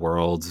sense of the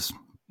world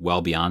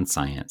well beyond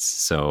science.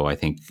 So I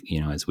think,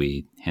 as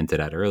we hinted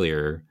at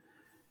earlier,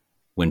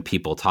 when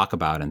people talk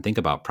about and think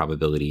about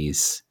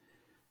probabilities,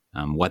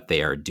 what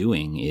they are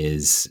doing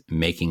is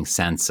making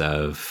sense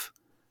of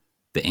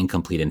the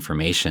incomplete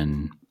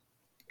information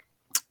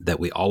that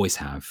we always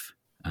have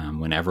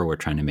whenever we're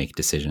trying to make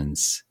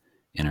decisions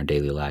in our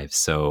daily lives.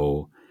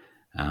 So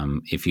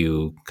if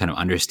you kind of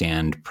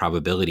understand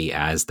probability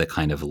as the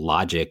kind of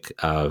logic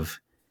of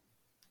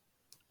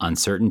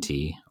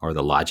uncertainty or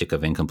the logic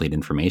of incomplete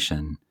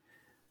information,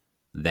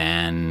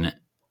 then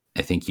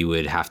I think you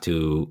would have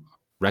to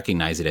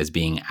recognize it as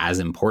being as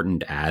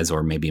important as,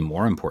 or maybe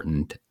more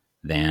important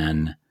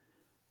than,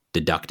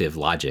 deductive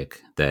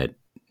logic, that,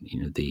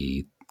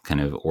 the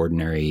kind of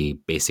ordinary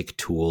basic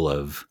tool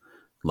of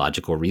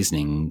logical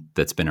reasoning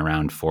that's been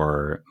around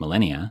for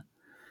millennia,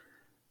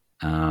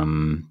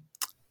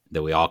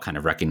 that we all kind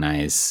of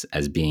recognize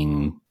as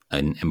being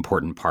an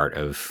important part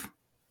of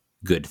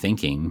good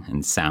thinking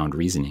and sound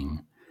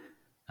reasoning,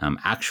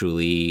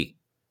 actually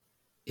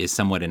is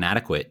somewhat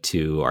inadequate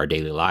to our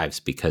daily lives,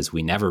 because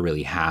we never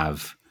really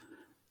have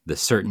the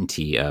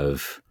certainty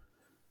of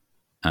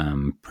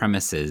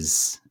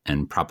premises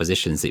and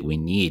propositions that we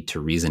need to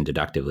reason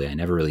deductively. I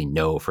never really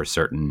know for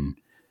certain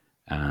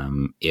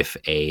if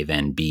A,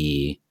 then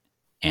B,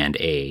 and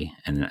A,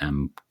 and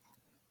I'm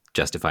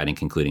justified in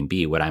concluding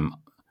B. What I'm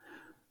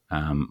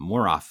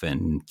more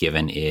often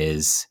given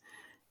is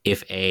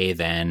if A,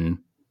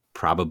 then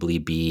probably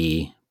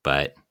B,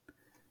 but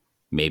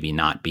maybe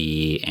not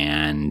B,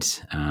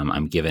 and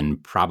I'm given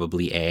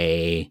probably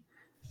A,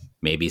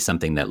 maybe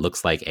something that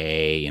looks like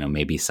A,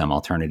 maybe some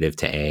alternative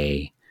to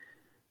A.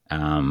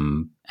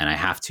 And I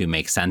have to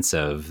make sense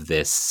of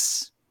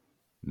this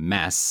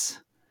mess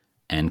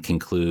and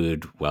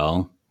conclude,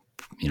 well,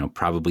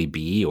 probably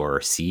B or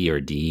C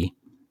or D,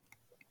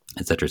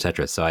 et cetera, et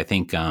cetera. So I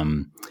think,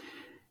 when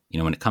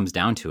it comes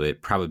down to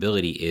it,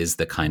 probability is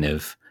the kind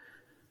of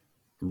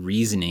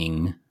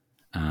reasoning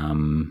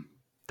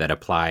that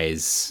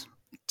applies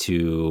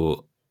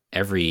to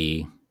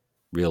every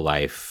real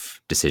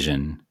life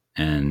decision,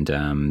 and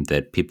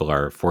that people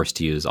are forced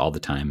to use all the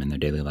time in their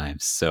daily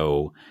lives.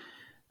 So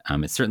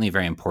it's certainly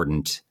very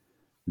important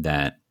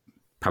that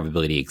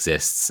probability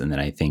exists, and that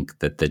I think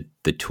that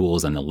the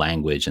tools and the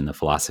language and the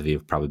philosophy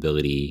of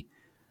probability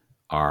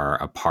are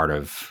a part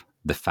of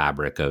the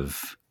fabric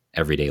of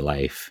everyday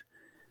life.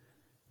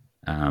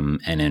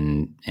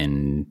 And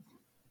in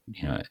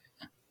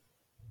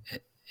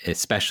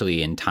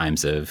especially in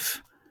times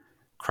of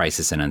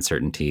crisis and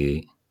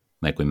uncertainty,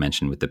 like we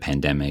mentioned with the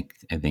pandemic,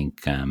 I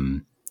think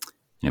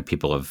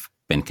people have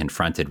been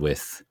confronted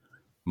with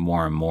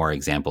more and more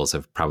examples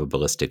of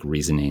probabilistic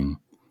reasoning.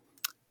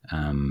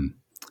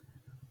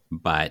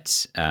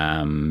 But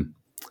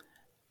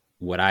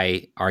what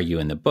I argue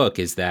in the book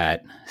is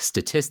that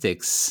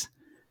statistics,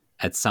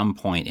 at some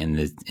point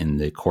in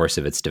the course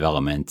of its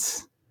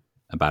development,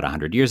 about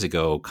 100 years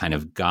ago, kind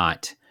of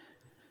got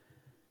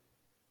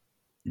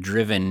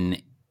driven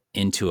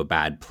into a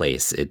bad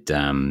place.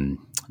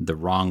 The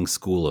wrong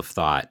school of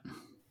thought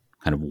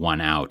kind of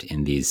won out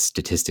in these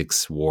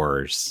statistics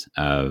wars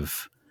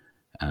of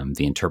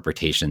the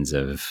interpretations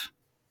of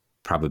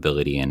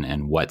probability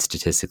and what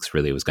statistics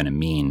really was going to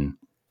mean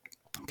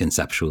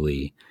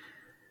conceptually.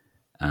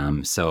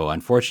 So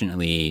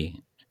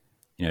unfortunately,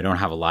 I don't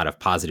have a lot of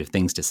positive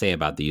things to say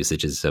about the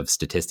usages of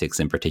statistics,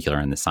 in particular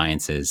in the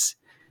sciences,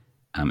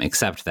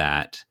 except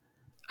that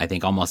I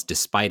think almost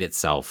despite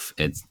itself,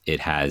 it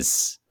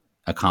has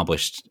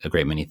accomplished a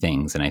great many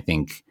things. And I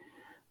think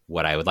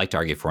what I would like to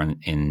argue for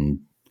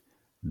in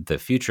the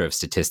future of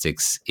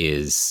statistics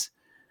is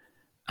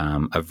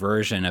a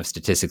version of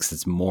statistics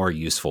that's more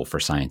useful for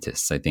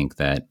scientists. I think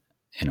that,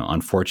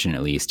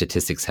 unfortunately,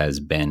 statistics has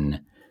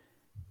been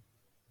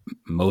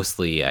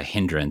mostly a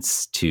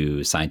hindrance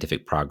to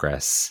scientific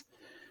progress,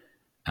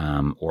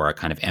 or a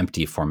kind of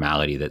empty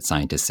formality that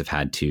scientists have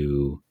had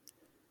to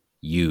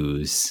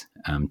use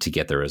to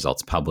get their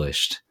results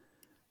published,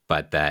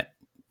 but that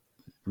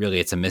really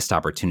it's a missed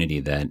opportunity,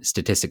 that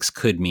statistics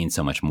could mean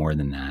so much more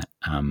than that.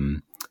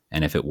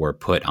 And if it were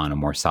put on a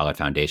more solid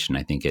foundation,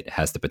 I think it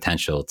has the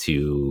potential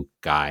to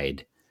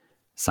guide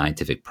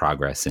scientific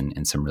progress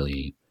in some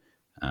really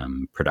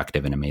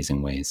productive and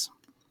amazing ways.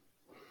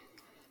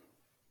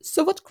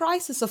 So what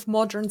crisis of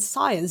modern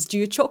science do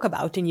you talk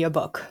about in your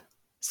book?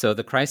 So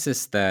the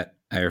crisis that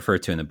I refer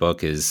to in the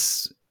book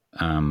is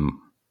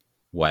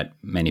what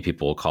many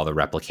people will call the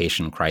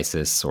replication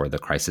crisis, or the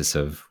crisis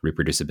of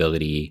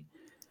reproducibility.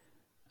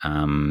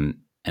 And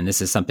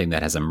this is something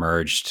that has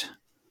emerged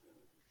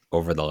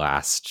over the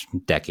last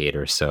decade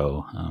or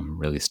so,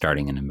 really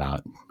starting in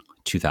about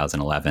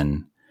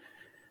 2011.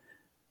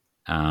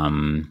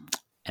 And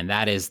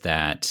that is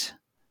that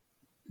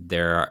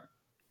there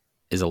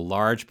is a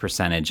large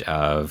percentage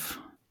of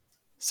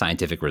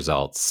scientific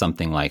results,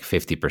 something like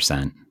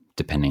 50%,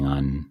 depending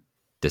on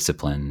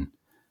discipline,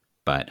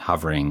 but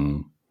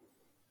hovering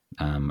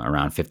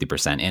around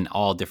 50% in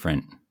all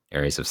different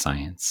areas of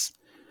science.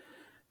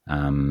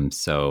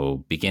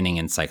 So beginning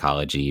in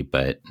psychology,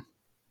 but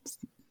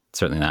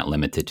certainly not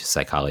limited to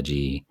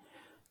psychology,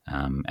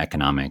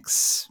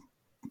 economics,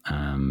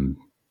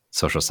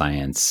 social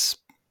science,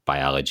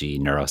 biology,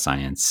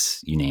 neuroscience,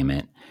 you name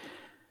it.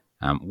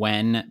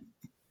 When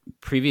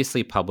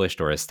previously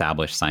published or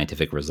established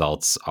scientific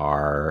results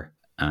are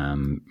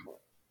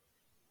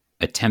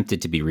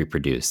attempted to be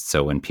reproduced,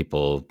 so when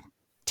people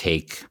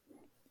take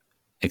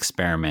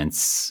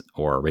experiments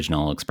or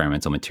original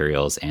experimental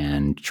materials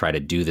and try to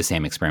do the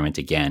same experiment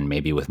again,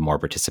 maybe with more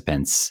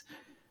participants,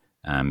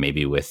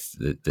 maybe with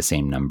the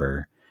same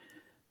number,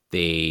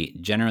 they,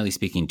 generally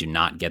speaking, do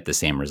not get the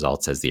same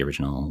results as the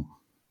original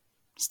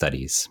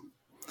studies.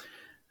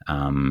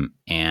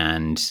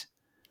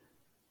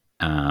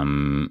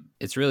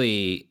 It's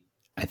really,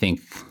 I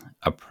think,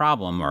 a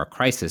problem or a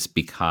crisis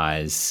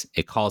because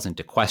it calls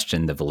into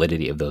question the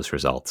validity of those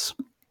results.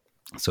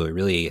 So it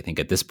really, I think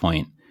at this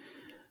point,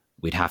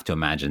 we'd have to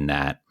imagine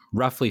that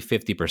roughly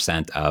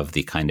 50% of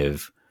the kind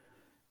of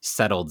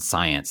settled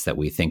science that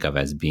we think of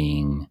as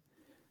being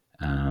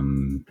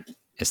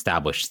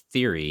established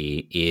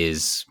theory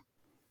is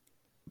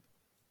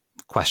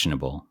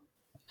questionable,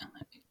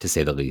 to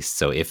say the least.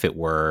 So if it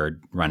were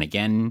run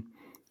again,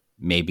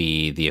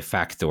 maybe the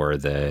effect or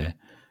the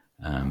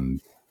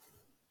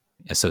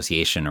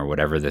association or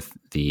whatever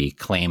the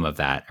claim of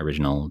that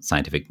original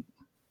scientific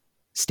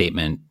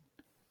statement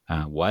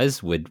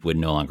would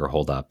no longer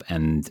hold up.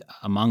 And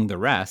among the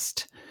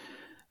rest,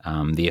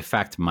 the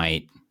effect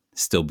might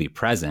still be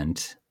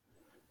present,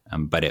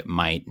 but it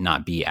might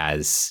not be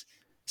as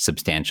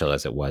substantial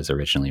as it was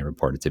originally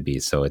reported to be.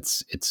 So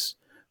it's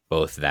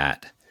both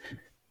that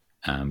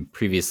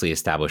previously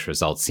established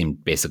results seem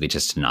basically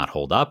just to not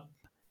hold up,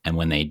 and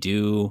when they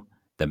do,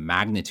 the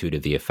magnitude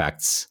of the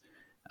effects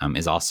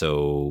is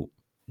also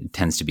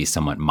tends to be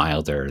somewhat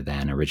milder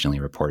than originally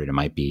reported. It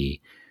might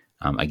be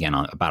again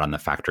on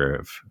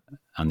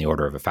the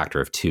order of a factor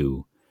of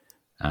 2,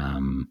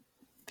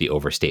 the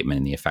overstatement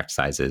in the effect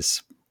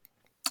sizes.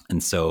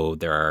 And so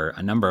there are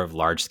a number of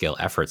large-scale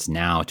efforts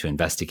now to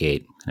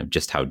investigate kind of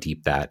just how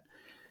deep that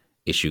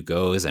issue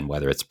goes and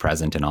whether it's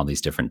present in all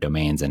these different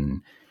domains.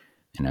 And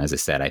as I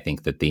said, I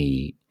think that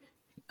the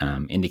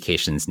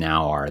indications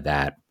now are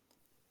that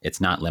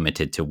it's not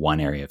limited to one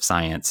area of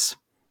science.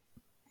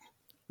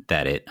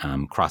 that it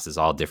crosses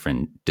all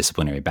different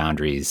disciplinary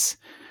boundaries,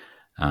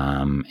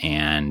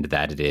 and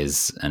that it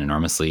is an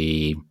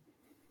enormously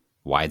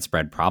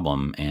widespread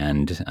problem,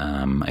 and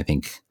I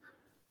think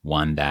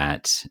one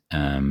that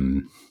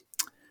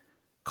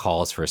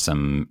calls for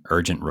some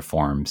urgent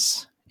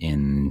reforms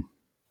in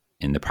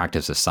the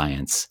practice of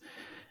science.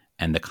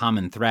 And the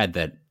common thread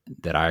that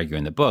I argue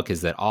in the book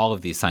is that all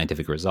of these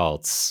scientific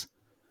results,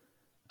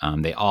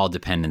 they all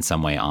depend in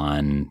some way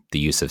on the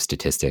use of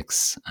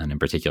statistics, and in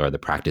particular, the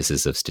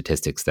practices of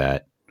statistics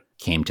that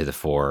came to the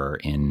fore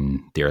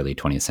in the early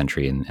 20th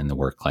century in the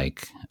work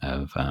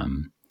of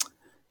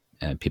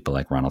people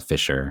like Ronald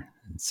Fisher.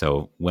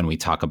 So when we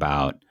talk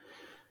about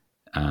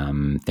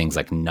things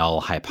like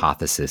null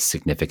hypothesis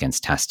significance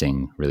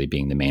testing really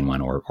being the main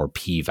one, or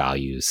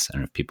p-values, I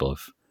don't know if people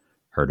have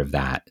heard of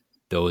that.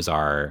 Those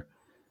are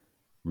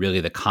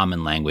really the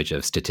common language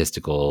of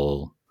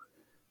statistical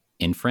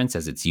inference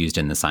as it's used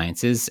in the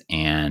sciences,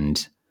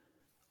 and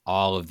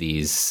all of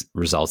these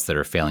results that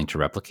are failing to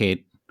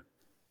replicate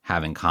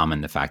have in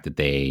common the fact that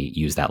they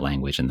use that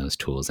language and those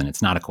tools, and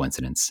it's not a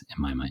coincidence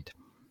in my mind.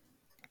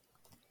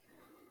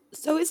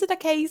 So is it a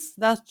case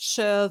that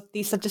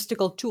the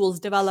statistical tools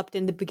developed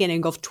in the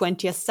beginning of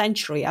 20th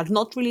century are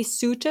not really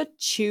suited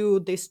to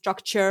the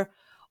structure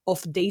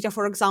of data,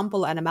 for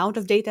example, and amount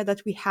of data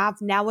that we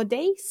have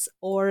nowadays?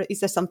 Or is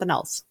there something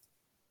else?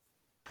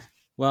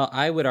 Well,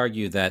 I would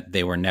argue that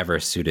they were never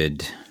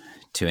suited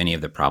to any of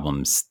the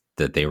problems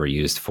that they were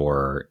used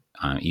for,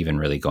 even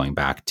really going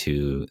back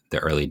to the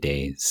early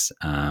days.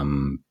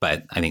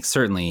 But I think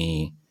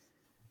certainly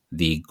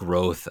the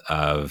growth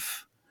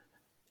of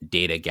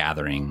data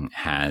gathering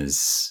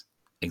has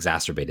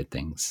exacerbated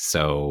things.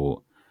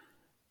 So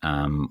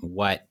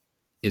what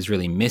is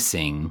really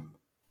missing,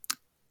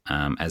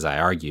 as I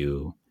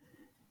argue,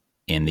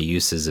 in the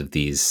uses of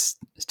these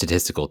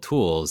statistical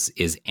tools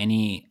is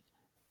any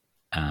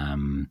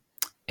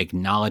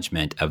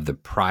acknowledgement of the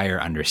prior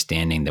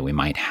understanding that we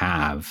might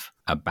have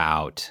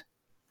about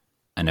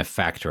an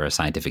effect or a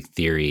scientific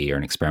theory or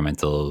an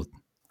experimental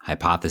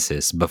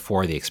hypothesis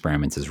before the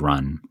experiment is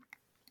run.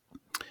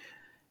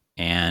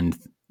 And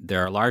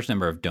there are a large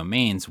number of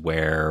domains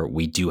where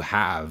we do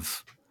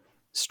have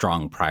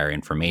strong prior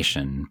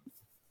information,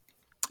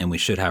 and we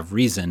should have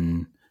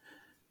reason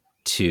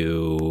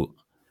to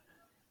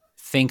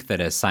think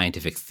that a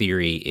scientific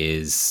theory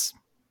is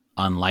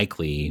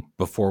unlikely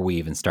before we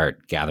even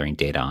start gathering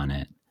data on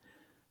it.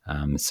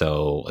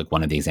 So like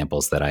one of the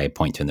examples that I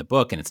point to in the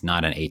book, and it's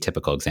not an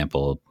atypical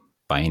example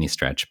by any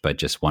stretch, but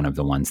just one of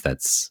the ones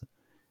that's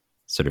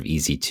sort of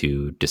easy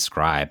to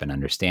describe and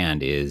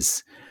understand,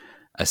 is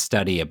a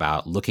study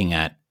about looking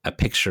at a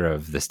picture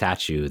of the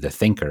statue, The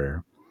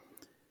Thinker,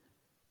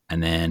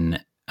 and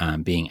then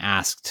being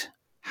asked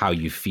how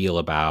you feel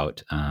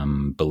about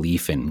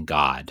belief in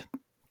God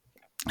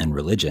and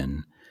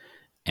religion.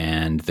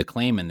 And the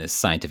claim in this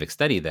scientific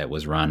study that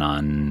was run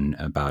on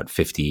about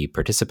 50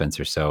 participants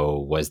or so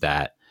was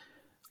that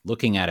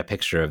looking at a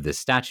picture of this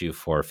statue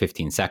for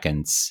 15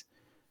 seconds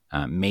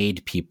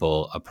made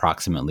people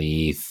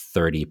approximately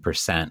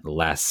 30%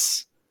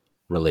 less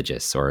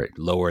religious, or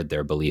lowered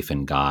their belief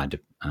in God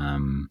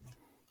on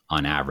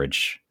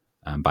average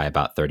by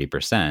about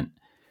 30%,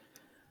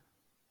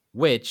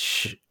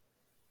 which,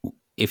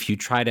 if you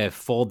try to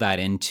fold that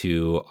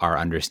into our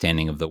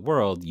understanding of the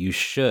world, you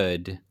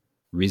should,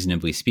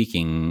 reasonably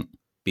speaking,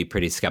 be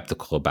pretty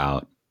skeptical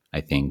about,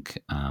 I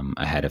think,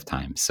 ahead of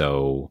time.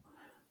 So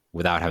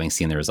without having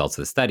seen the results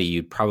of the study,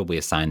 you'd probably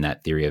assign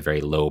that theory a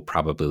very low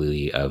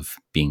probability of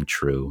being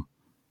true.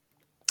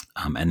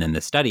 And then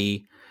the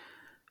study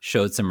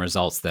showed some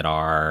results that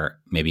are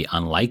maybe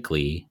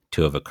unlikely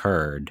to have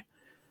occurred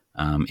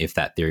if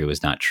that theory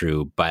was not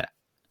true, but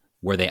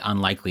were they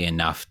unlikely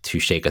enough to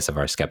shake us of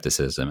our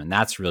skepticism? And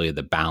that's really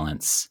the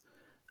balance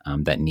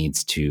that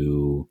needs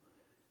to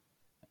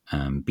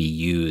be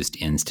used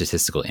in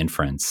statistical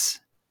inference,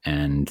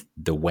 and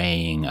the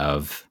weighing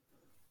of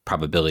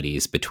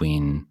probabilities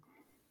between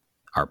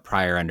our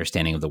prior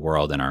understanding of the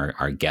world and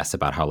our guess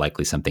about how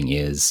likely something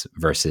is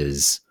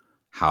versus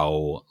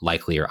how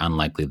likely or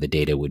unlikely the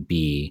data would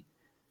be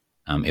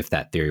if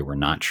that theory were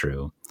not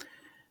true.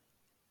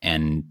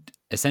 And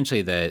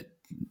essentially the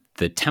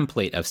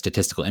template of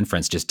statistical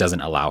inference just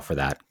doesn't allow for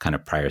that kind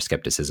of prior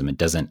skepticism. It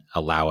doesn't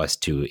allow us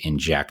to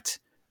inject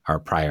our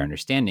prior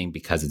understanding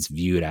because it's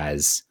viewed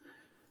as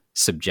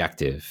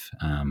subjective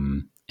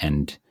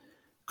and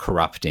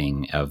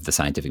corrupting of the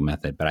scientific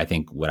method. But I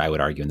think what I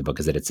would argue in the book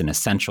is that it's an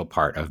essential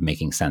part of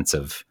making sense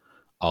of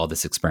all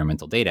this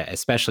experimental data,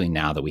 especially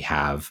now that we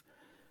have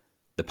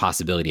the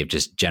possibility of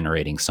just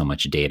generating so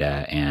much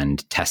data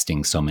and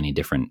testing so many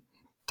different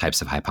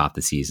types of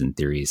hypotheses and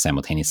theories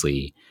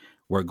simultaneously.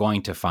 We're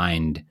going to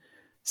find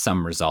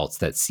some results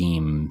that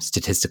seem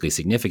statistically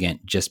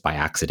significant just by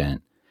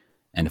accident.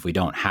 And if we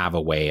don't have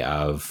a way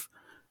of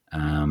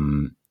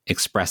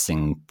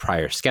expressing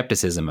prior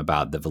skepticism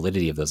about the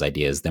validity of those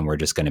ideas, then we're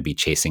just going to be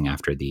chasing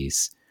after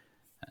these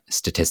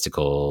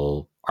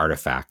statistical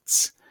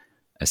artifacts,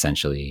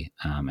 essentially.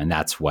 And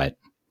that's what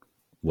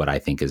I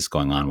think is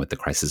going on with the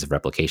crisis of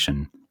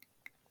replication.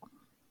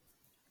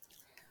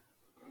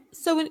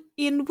 So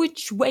in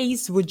which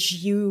ways would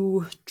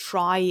you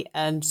try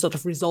and sort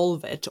of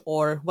resolve it,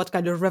 or what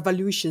kind of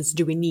revolutions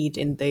do we need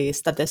in the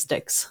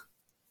statistics?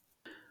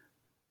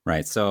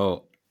 Right.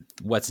 So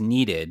what's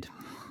needed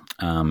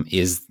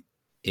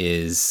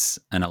is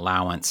an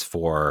allowance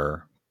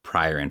for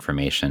prior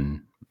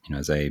information.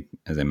 As I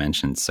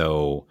mentioned.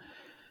 So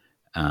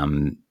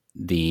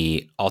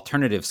the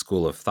alternative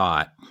school of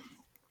thought,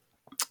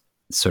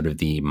 sort of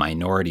the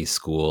minority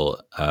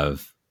school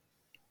of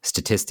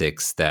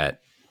statistics that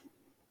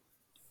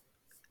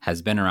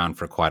has been around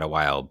for quite a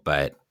while,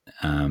 but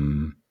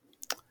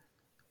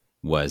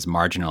was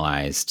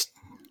marginalized,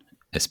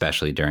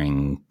 especially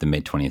during the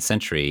mid-20th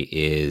century,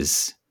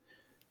 is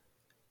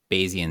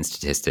Bayesian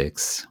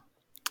statistics,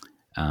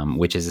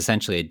 which is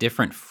essentially a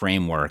different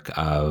framework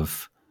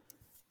of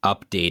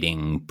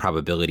updating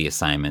probability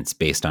assignments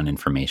based on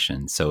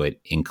information. So it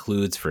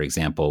includes, for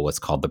example, what's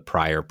called the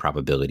prior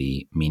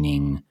probability,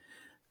 meaning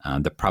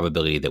the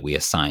probability that we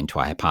assign to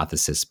a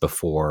hypothesis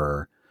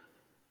before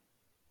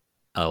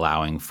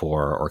allowing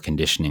for or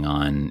conditioning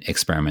on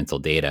experimental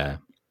data.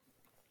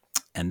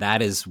 And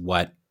that is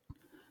what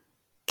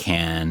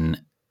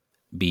can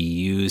be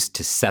used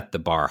to set the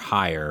bar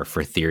higher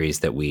for theories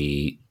that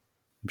we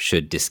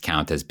should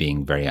discount as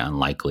being very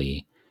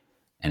unlikely.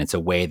 And it's a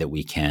way that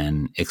we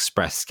can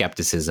express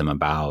skepticism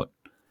about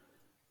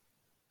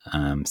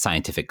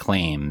scientific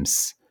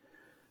claims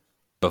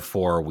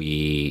before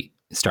we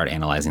start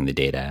analyzing the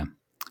data.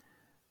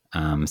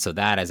 So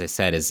that, as I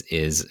said,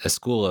 is a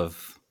school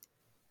of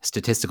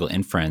statistical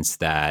inference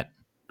that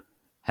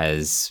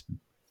has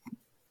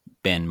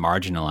been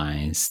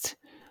marginalized,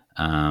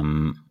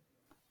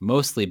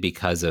 mostly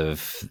because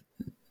of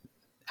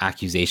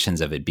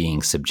accusations of it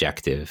being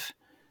subjective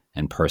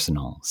and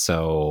personal.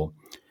 So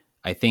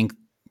I think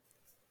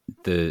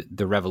the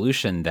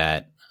revolution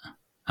that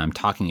I'm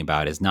talking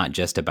about is not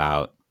just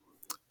about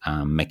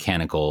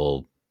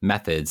mechanical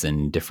methods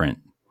and different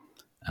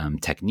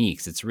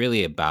techniques. It's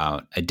really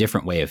about a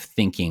different way of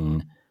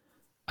thinking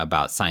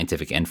about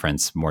scientific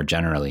inference more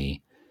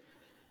generally.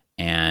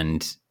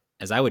 And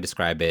as I would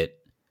describe it,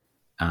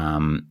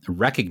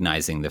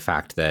 recognizing the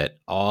fact that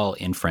all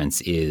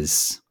inference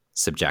is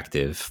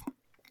subjective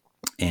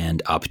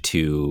and up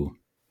to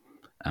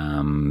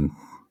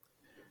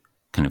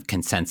kind of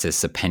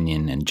consensus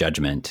opinion and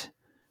judgment,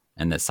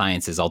 and that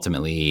science is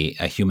ultimately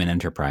a human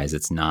enterprise.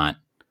 It's not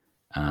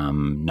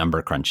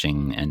number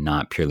crunching and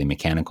not purely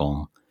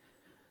mechanical.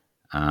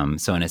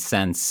 So in a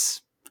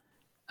sense,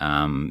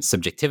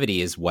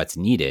 subjectivity is what's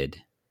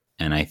needed.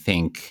 And I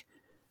think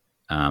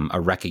a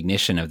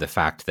recognition of the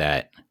fact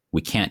that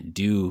we can't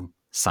do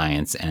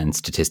science and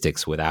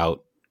statistics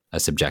without a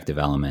subjective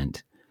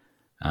element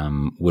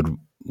would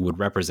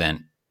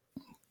represent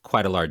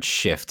quite a large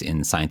shift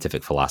in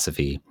scientific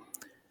philosophy.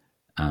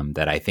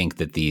 That I think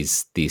that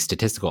these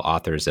statistical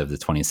authors of the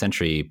 20th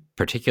century,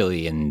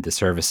 particularly in the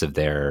service of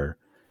their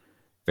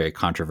very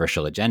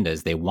controversial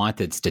agendas, they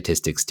wanted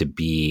statistics to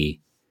be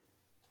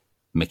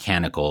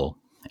mechanical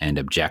and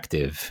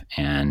objective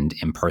and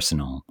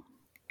impersonal.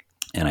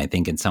 And I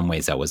think in some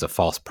ways that was a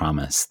false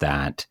promise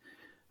that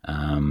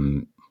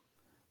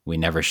we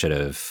never should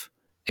have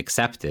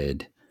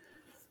accepted,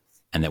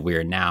 and that we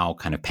are now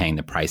kind of paying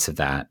the price of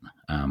that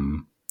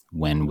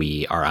when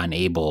we are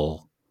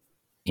unable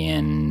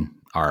in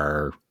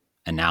our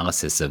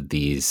analysis of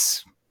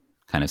these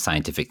kind of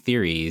scientific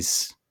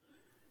theories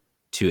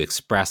to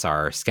express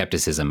our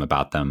skepticism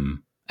about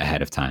them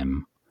ahead of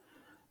time.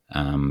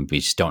 We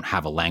just don't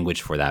have a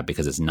language for that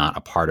because it's not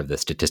a part of the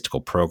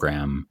statistical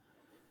program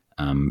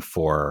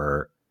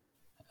for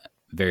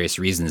various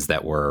reasons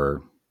that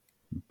were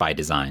by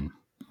design.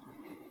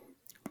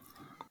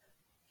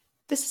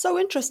 This is so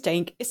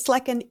interesting. It's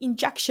like an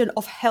injection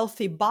of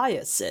healthy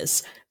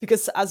biases,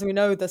 because as we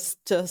know, the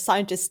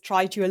scientists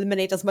try to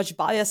eliminate as much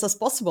bias as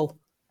possible.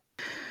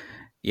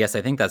 Yes,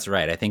 I think that's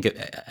right. I think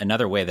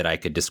another way that I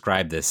could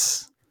describe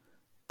this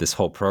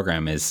whole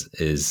program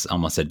is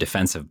almost a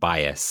defensive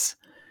bias.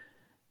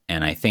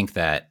 And I think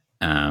that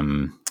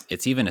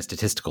it's even a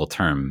statistical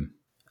term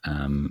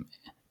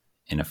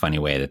in a funny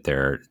way, that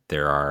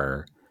there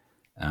are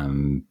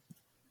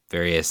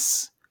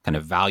various kind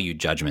of value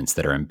judgments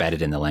that are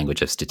embedded in the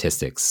language of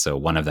statistics. So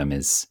one of them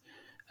is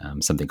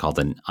something called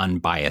an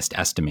unbiased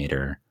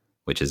estimator,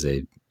 which is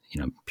a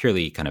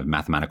purely kind of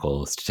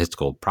mathematical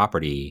statistical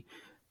property,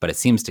 but it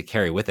seems to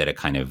carry with it a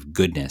kind of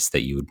goodness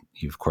that you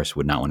of course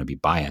would not want to be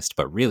biased.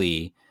 But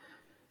really,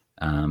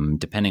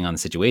 depending on the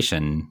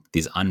situation,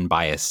 these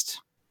unbiased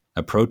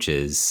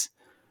approaches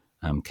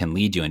can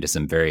lead you into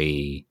some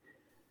very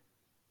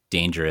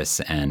dangerous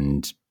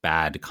and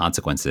bad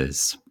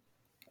consequences.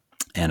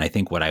 And I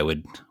think what I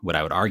would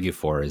argue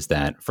for is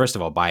that, first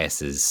of all,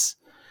 bias is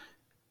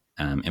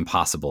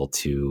impossible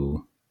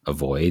to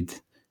avoid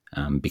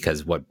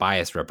because what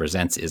bias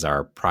represents is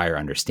our prior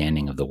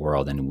understanding of the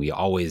world. And we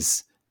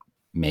always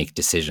make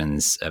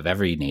decisions of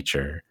every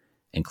nature,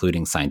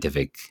 including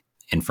scientific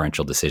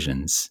inferential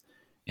decisions,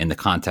 in the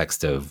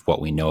context of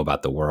what we know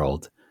about the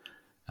world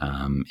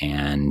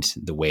and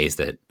the ways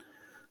that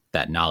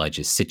that knowledge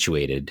is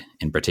situated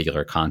in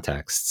particular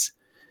contexts.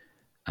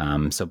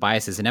 So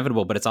bias is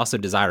inevitable, but it's also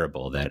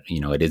desirable. That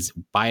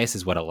bias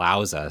is what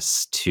allows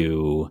us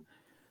to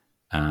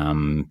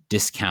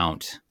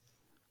discount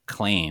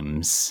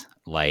claims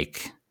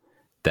like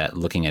that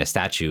looking at a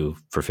statue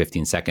for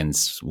 15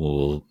 seconds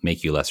will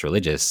make you less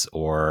religious,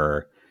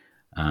 or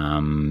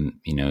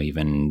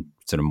even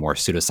sort of more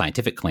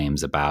pseudoscientific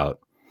claims about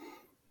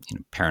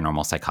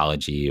paranormal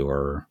psychology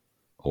or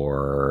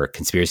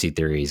conspiracy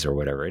theories or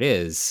whatever it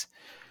is.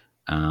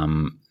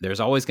 There's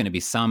always going to be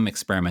some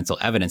experimental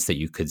evidence that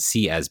you could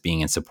see as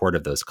being in support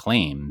of those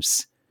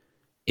claims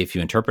if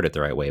you interpret it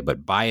the right way.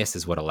 But bias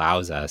is what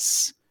allows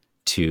us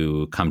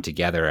to come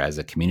together as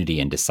a community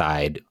and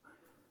decide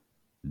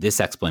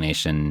this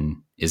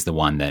explanation is the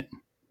one that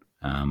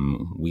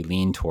we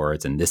lean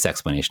towards, and this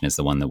explanation is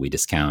the one that we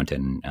discount.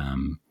 And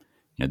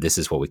this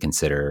is what we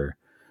consider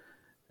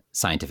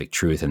scientific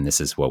truth, and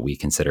this is what we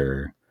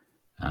consider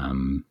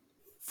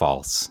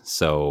false.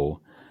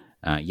 So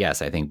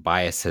yes, I think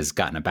bias has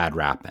gotten a bad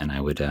rap, and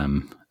I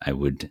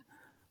would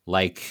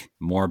like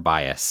more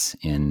bias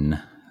in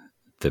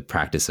the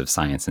practice of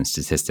science and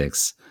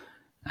statistics,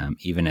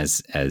 even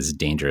as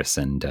dangerous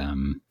and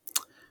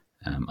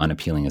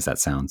unappealing as that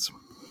sounds.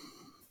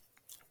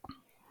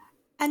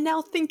 And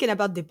now thinking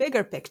about the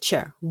bigger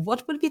picture,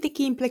 what would be the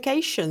key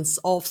implications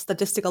of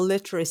statistical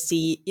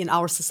literacy in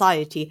our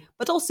society,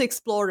 but also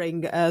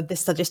exploring the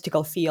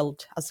statistical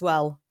field as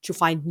well to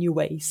find new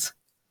ways?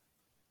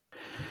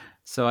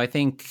 So I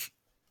think,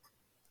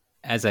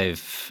 as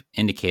I've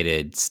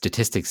indicated,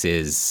 statistics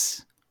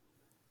is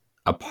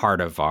a part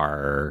of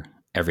our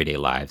everyday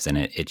lives, and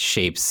it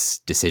shapes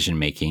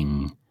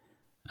decision-making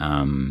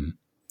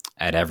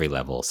at every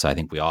level. So I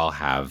think we all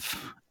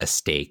have a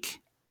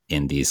stake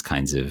in these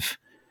kinds of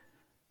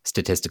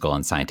statistical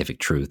and scientific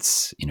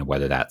truths,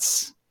 whether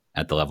that's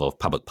at the level of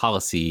public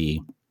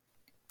policy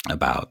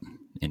about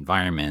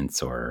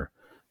environments or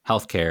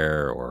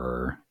healthcare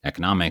or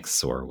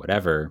economics or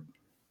whatever,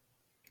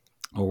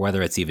 or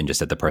whether it's even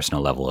just at the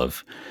personal level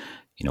of,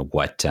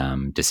 what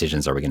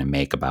decisions are we going to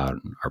make about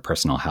our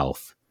personal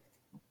health.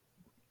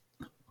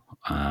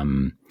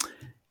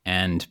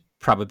 And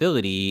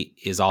probability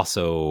is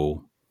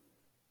also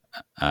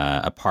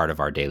a part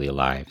of our daily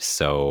lives.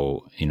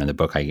 So, in the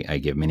book, I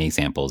give many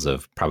examples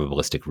of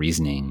probabilistic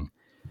reasoning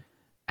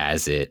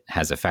as it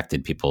has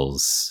affected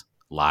people's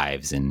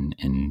lives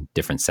in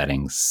different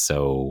settings.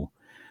 So,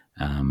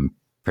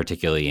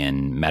 particularly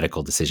in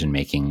medical decision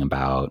making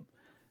about,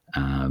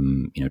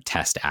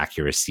 test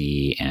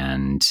accuracy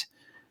and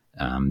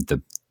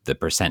the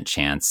percent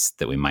chance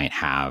that we might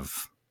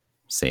have,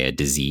 say, a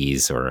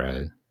disease or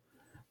a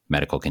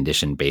medical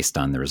condition based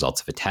on the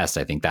results of a test.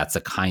 I think that's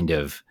a kind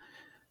of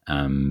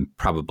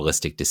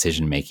probabilistic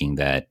decision making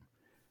that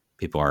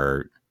people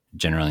are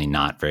generally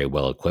not very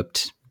well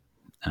equipped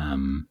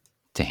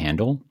to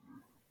handle,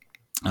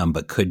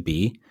 but could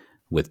be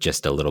with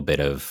just a little bit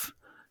of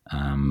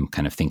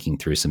kind of thinking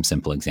through some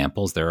simple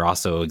examples. There are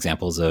also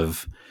examples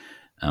of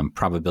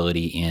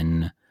probability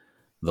in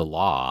the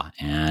law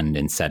and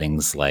in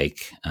settings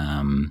like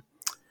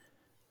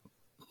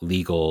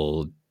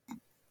legal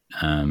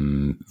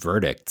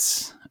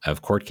verdicts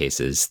of court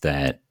cases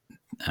that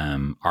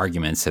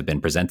arguments have been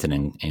presented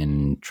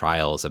in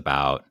trials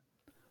about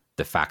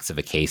the facts of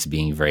a case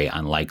being very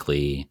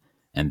unlikely,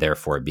 and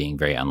therefore being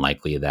very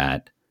unlikely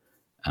that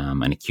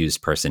an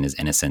accused person is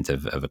innocent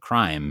of a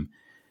crime.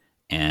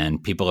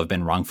 And people have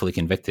been wrongfully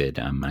convicted.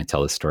 I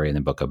tell this story in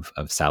the book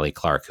of Sally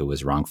Clark, who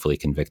was wrongfully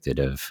convicted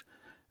of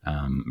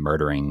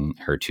murdering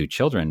her 2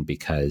 children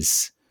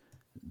because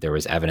there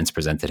was evidence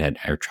presented at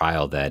her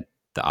trial that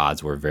the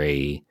odds were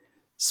very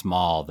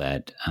small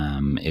that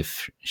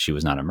if she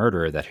was not a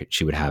murderer, that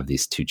she would have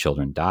these 2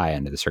 children die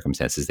under the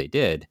circumstances they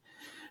did.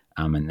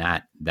 And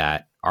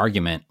that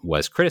argument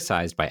was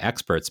criticized by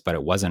experts, but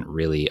it wasn't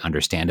really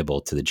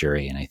understandable to the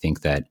jury. And I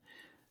think that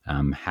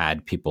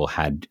had people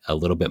had a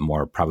little bit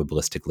more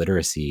probabilistic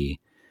literacy,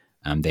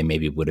 they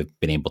maybe would have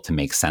been able to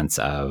make sense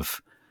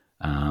of,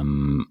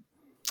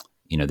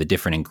 the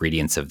different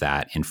ingredients of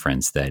that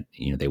inference that,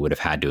 they would have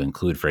had to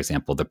include, for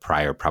example, the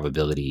prior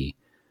probability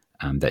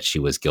that she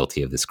was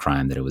guilty of this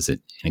crime, that it was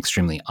an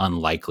extremely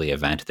unlikely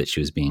event that she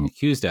was being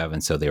accused of.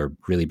 And so they were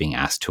really being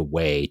asked to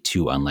weigh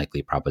 2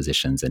 unlikely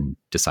propositions and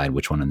decide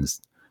which one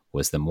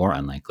was the more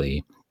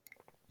unlikely.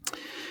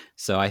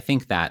 So I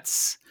think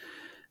that's,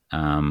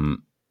 at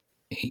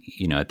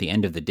the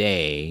end of the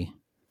day,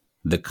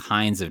 the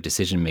kinds of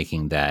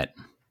decision-making that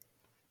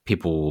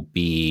people will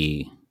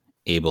be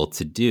able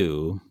to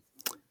do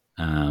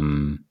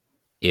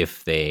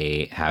if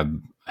they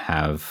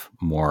have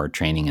more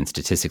training in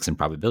statistics and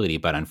probability.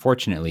 But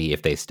unfortunately,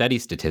 if they study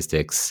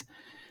statistics,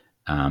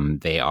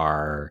 they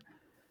are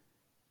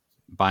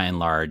by and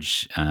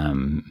large,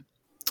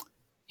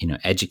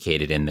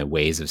 educated in the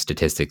ways of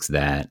statistics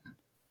that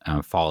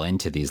fall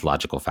into these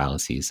logical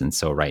fallacies. And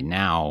so right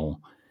now,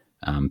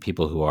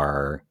 people who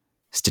are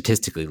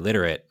statistically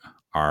literate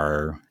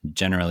are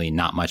generally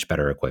not much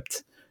better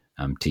equipped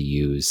to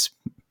use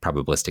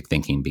probabilistic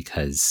thinking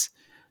because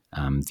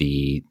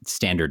The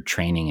standard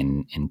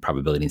training in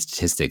probability and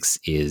statistics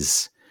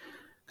is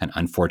kind of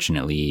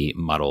unfortunately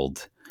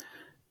muddled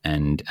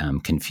and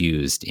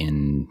confused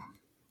in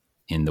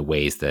the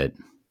ways that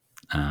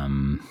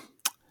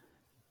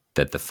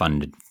that the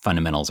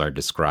fundamentals are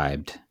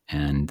described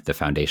and the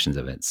foundations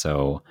of it.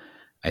 So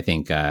I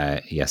think,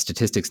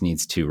 statistics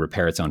needs to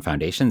repair its own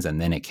foundations, and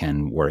then it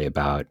can worry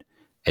about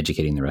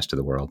educating the rest of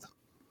the world.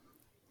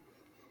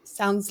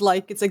 Sounds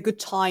like it's a good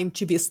time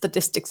to be a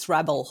statistics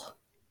rebel.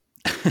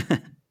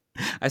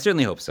 I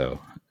certainly hope so.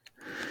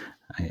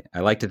 I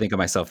like to think of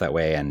myself that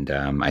way, and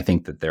I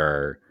think that there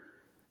are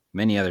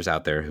many others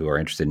out there who are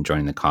interested in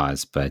joining the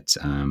cause. But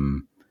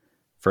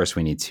first,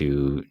 we need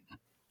to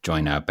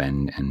join up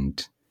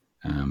and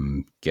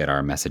get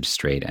our message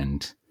straight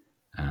and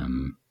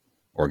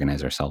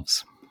organize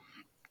ourselves.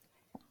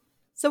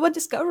 So what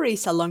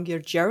discoveries along your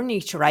journey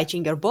to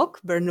writing your book,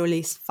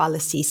 Bernoulli's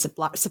Fallacy,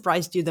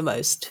 surprised you the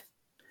most?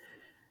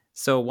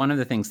 So one of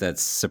the things that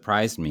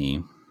surprised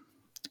me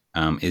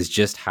is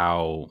just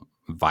how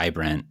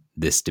vibrant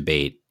this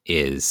debate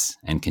is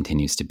and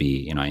continues to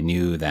be. I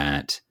knew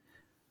that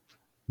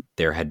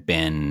there had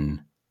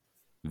been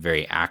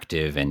very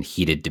active and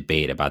heated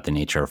debate about the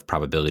nature of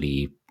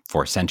probability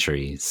for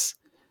centuries.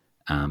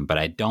 But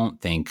I don't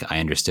think I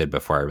understood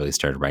before I really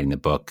started writing the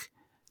book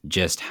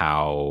just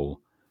how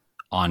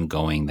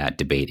ongoing that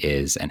debate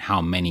is and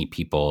how many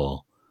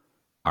people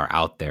are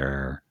out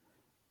there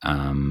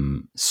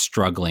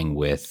struggling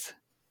with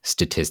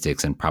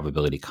statistics and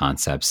probability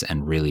concepts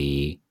and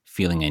really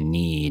feeling a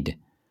need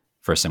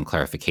for some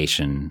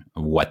clarification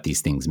of what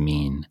these things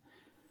mean.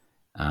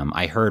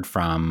 I heard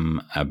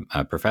from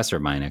a professor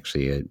of mine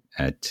actually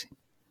at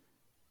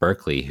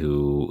Berkeley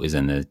who is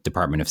in the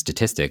Department of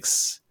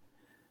Statistics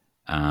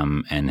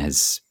and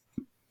has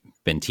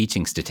been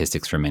teaching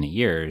statistics for many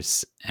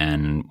years.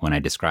 And when I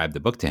described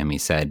the book to him, he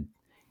said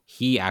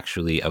he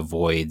actually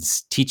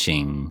avoids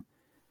teaching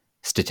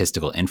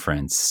statistical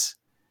inference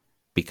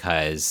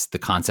because the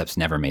concepts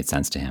never made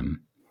sense to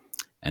him.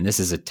 And this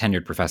is a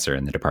tenured professor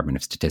in the Department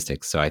of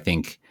Statistics. So I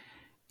think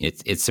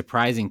it's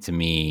surprising to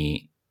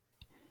me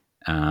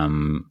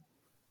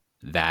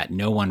that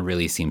no one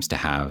really seems to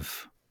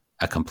have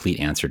a complete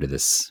answer to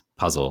this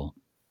puzzle.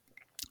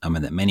 And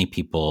that many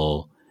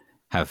people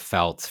have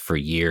felt for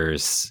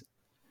years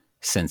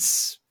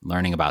since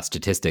learning about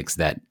statistics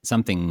that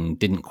something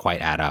didn't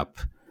quite add up,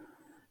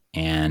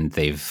 and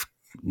they've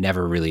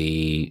never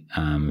really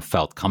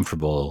felt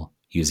comfortable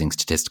using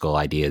statistical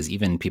ideas,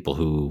 even people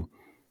who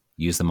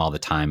use them all the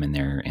time in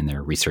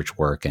their research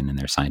work and in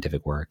their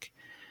scientific work.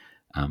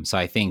 So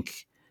I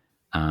think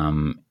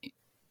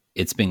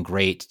it's been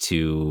great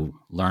to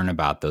learn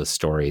about those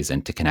stories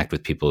and to connect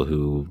with people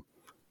who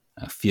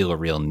feel a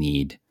real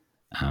need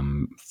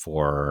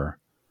for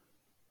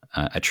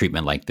a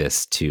treatment like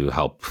this to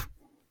help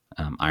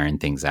iron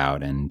things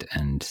out and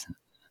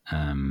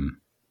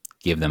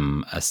give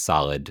them a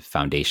solid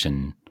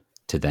foundation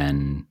to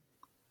then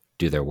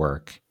do their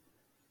work.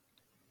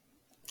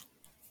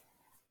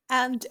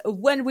 And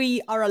when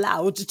we are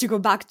allowed to go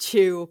back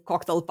to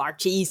cocktail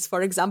parties,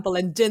 for example,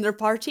 and dinner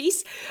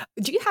parties,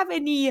 do you have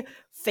any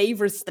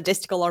favorite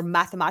statistical or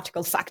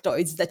mathematical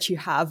factoids that you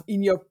have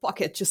in your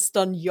pocket to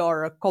stun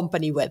your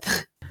company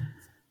with?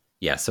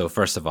 Yeah, so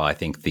first of all, I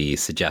think the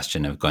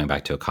suggestion of going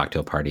back to a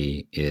cocktail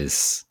party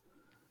is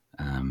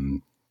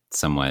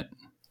somewhat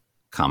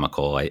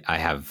comical. I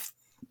have,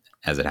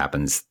 as it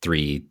happens,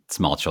 3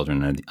 small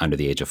children under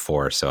the age of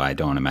 4, so I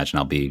don't imagine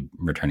I'll be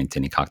returning to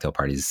any cocktail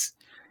parties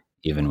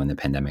even when the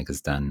pandemic is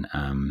done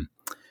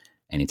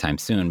anytime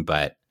soon.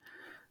 But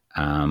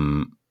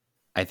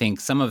I think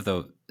some of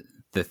the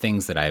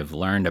things that I've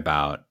learned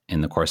about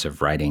in the course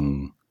of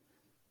writing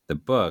the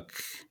book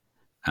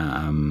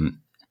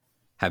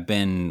have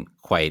been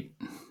quite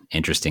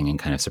interesting and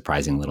kind of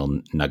surprising little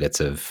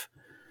nuggets of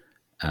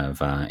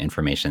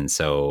information.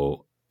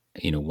 So,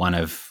 one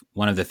of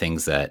the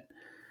things that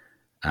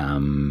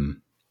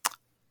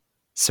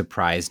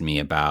surprised me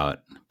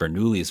about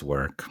Bernoulli's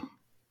work,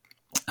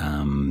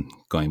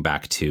 going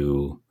back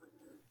to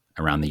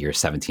around the year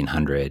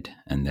 1700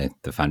 and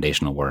the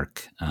foundational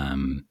work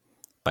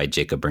by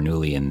Jacob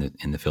Bernoulli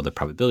in the field of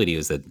probability,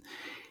 is that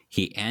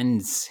he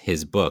ends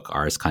his book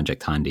Ars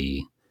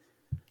Conjectandi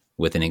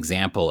with an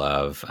example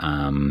of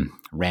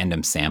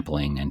random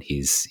sampling, and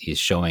he's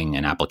showing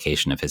an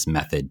application of his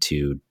method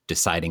to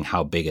deciding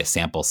how big a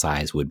sample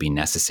size would be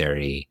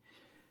necessary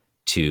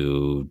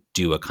to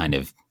do a kind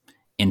of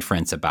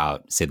inference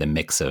about, say, the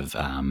mix of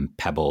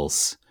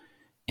pebbles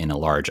in a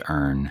large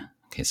urn.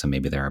 Okay, so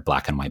maybe there are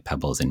black and white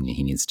pebbles, and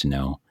he needs to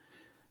know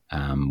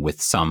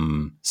with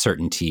some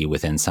certainty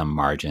within some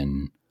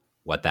margin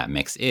what that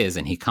mix is.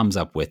 And he comes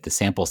up with the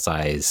sample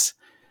size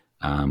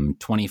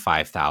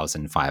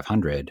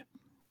 25,500.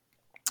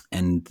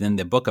 And then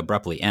the book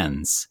abruptly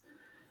ends.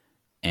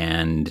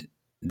 And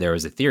there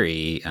was a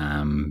theory,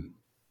 Stephen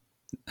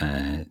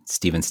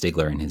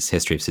Stigler in his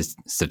History of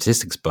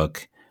Statistics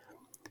book,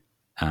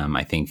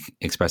 I think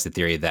expressed the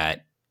theory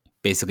that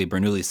basically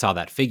Bernoulli saw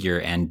that figure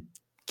and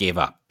gave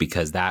up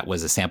because that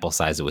was a sample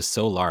size that was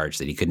so large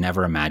that he could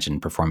never imagine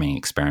performing an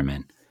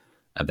experiment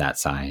of that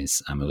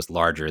size. It was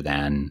larger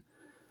than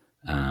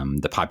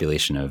the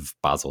population of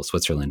Basel,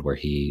 Switzerland, where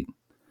he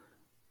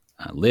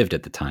lived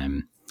at the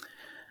time.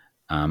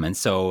 And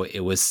so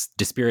it was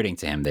dispiriting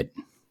to him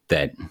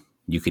that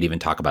you could even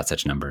talk about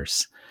such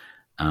numbers.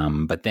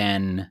 But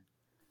then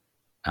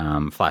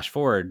flash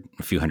forward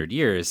a few hundred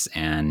years,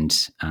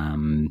 and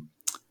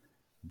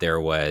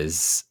there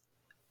was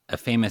a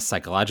famous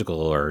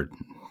psychological or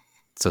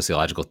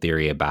sociological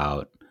theory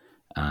about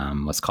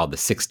what's called the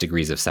 6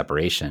 degrees of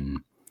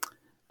separation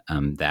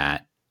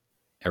that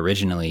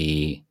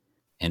originally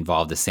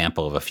involved a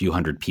sample of a few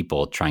hundred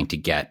people trying to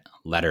get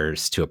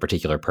letters to a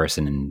particular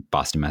person in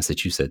Boston,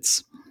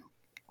 Massachusetts.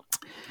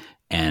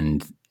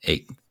 And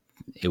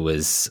it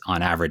was,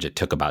 on average, it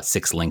took about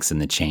 6 links in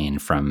the chain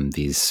from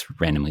these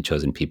randomly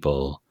chosen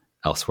people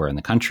elsewhere in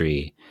the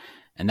country.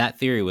 And that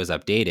theory was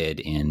updated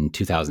in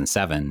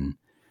 2007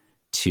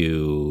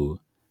 to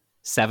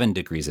 7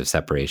 degrees of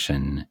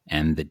separation.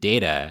 And the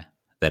data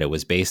that it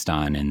was based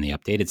on in the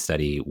updated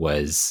study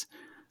was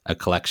a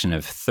collection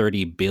of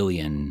 30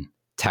 billion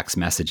text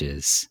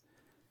messages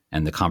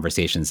and the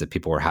conversations that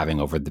people were having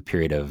over the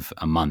period of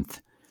a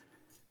month.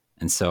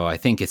 And so I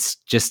think it's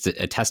just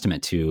a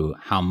testament to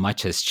how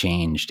much has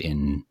changed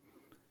in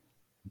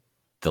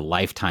the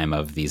lifetime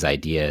of these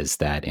ideas,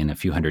 that in a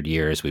few hundred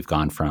years, we've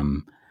gone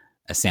from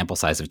a sample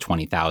size of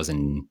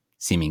 20,000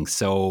 seeming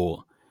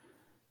so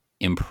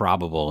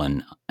improbable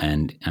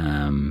and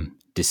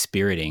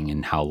dispiriting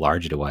in how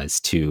large it was,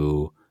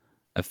 to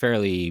a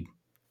fairly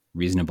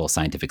reasonable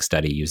scientific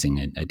study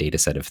using a data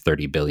set of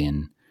 30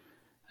 billion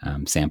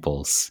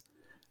samples.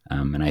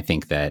 And I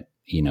think that,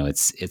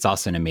 it's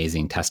also an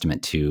amazing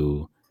testament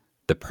to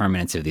the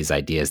permanence of these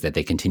ideas, that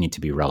they continue to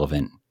be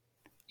relevant,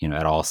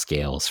 at all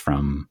scales,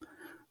 from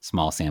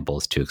small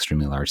samples to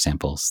extremely large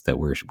samples, that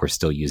we're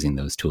still using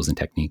those tools and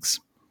techniques.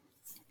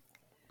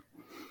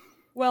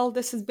 Well,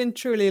 this has been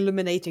truly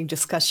illuminating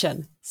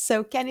discussion.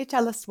 So can you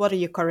tell us, what are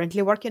you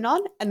currently working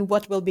on and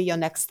what will be your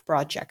next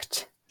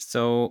project?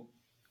 So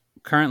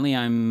currently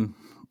I'm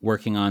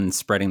working on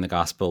spreading the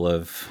gospel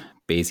of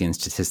Bayesian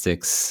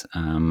statistics.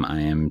 I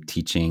am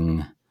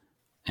teaching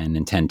and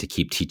intend to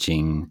keep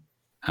teaching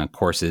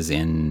courses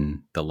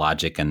in the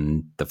logic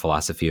and the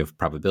philosophy of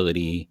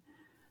probability,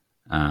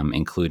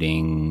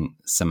 including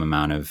some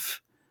amount of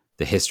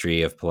the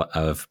history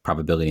of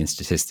probability and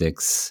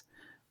statistics.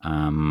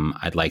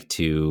 I'd like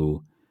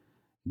to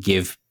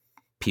give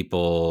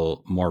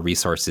people more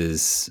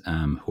resources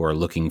who are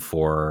looking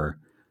for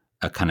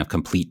a kind of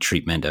complete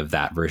treatment of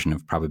that version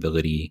of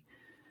probability.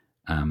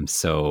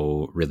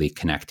 So really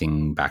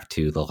connecting back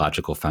to the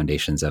logical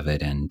foundations of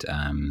it,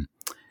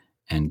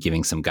 and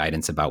giving some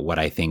guidance about what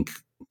I think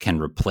can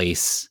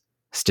replace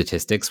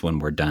statistics when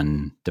we're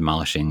done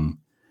demolishing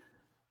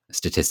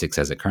statistics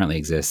as it currently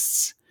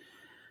exists.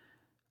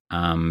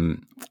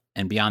 And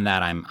beyond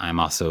that, I'm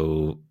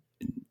also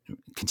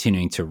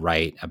continuing to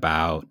write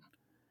about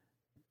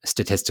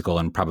statistical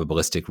and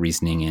probabilistic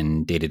reasoning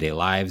in day-to-day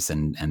lives,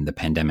 and the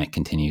pandemic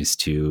continues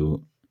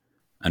to,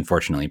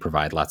 unfortunately,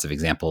 provide lots of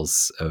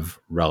examples of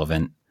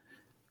relevant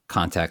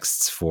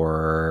contexts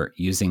for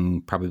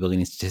using probability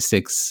and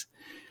statistics.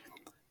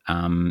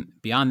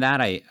 Beyond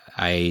that,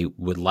 I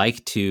would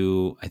like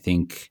to, I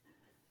think,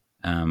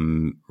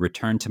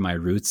 return to my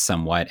roots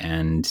somewhat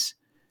and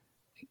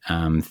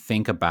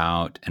think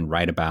about and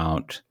write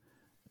about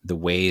the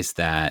ways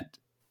that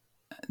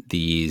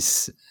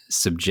these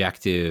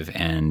subjective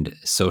and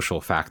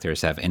social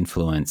factors have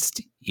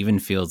influenced even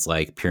fields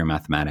like pure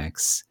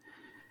mathematics.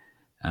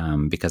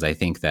 Because I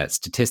think that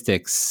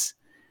statistics,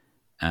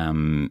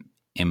 in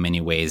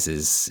many ways,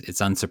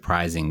 it's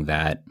unsurprising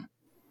that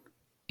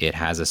it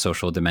has a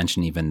social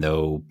dimension, even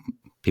though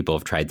people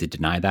have tried to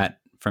deny that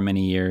for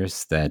many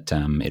years, that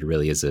it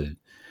really is a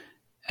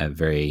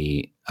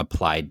very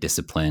applied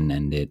discipline,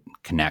 and it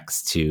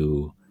connects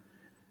to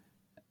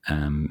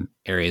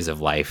areas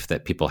of life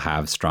that people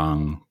have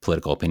strong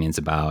political opinions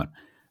about.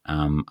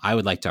 I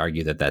would like to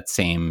argue that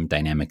same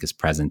dynamic is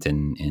present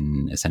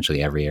in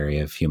essentially every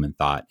area of human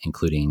thought,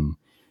 including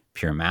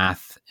pure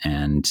math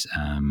and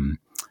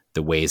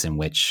the ways in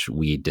which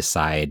we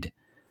decide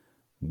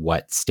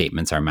what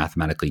statements are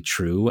mathematically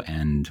true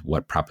and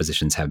what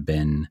propositions have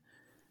been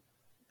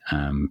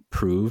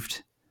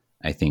proved,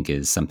 I think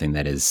is something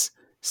that is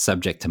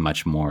subject to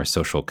much more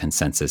social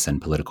consensus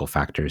and political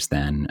factors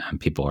than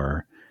people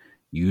are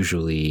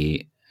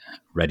usually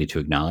ready to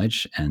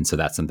acknowledge. And so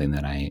that's something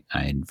that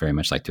I'd very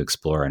much like to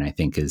explore, and I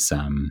think is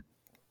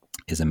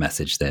a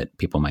message that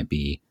people might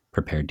be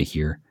prepared to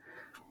hear.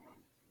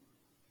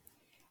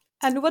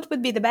 And what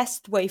would be the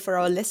best way for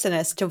our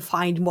listeners to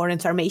find more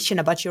information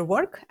about your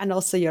work and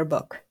also your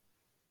book?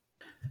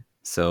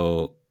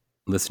 So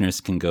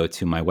listeners can go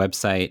to my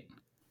website,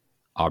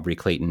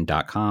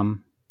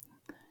 aubreyclayton.com,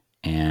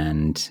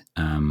 and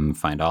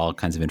find all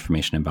kinds of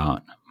information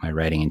about my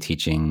writing and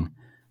teaching.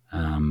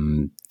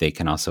 They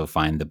can also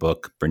find the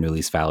book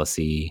Bernoulli's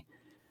Fallacy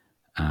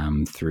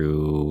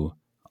through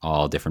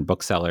all different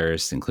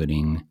booksellers,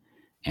 including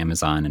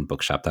Amazon and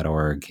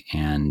bookshop.org,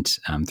 and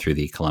through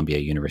the Columbia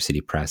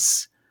University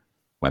Press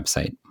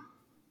website.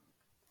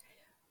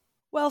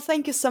 Well,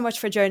 thank you so much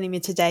for joining me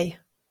today.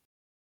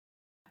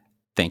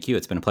 Thank you.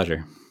 It's been a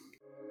pleasure.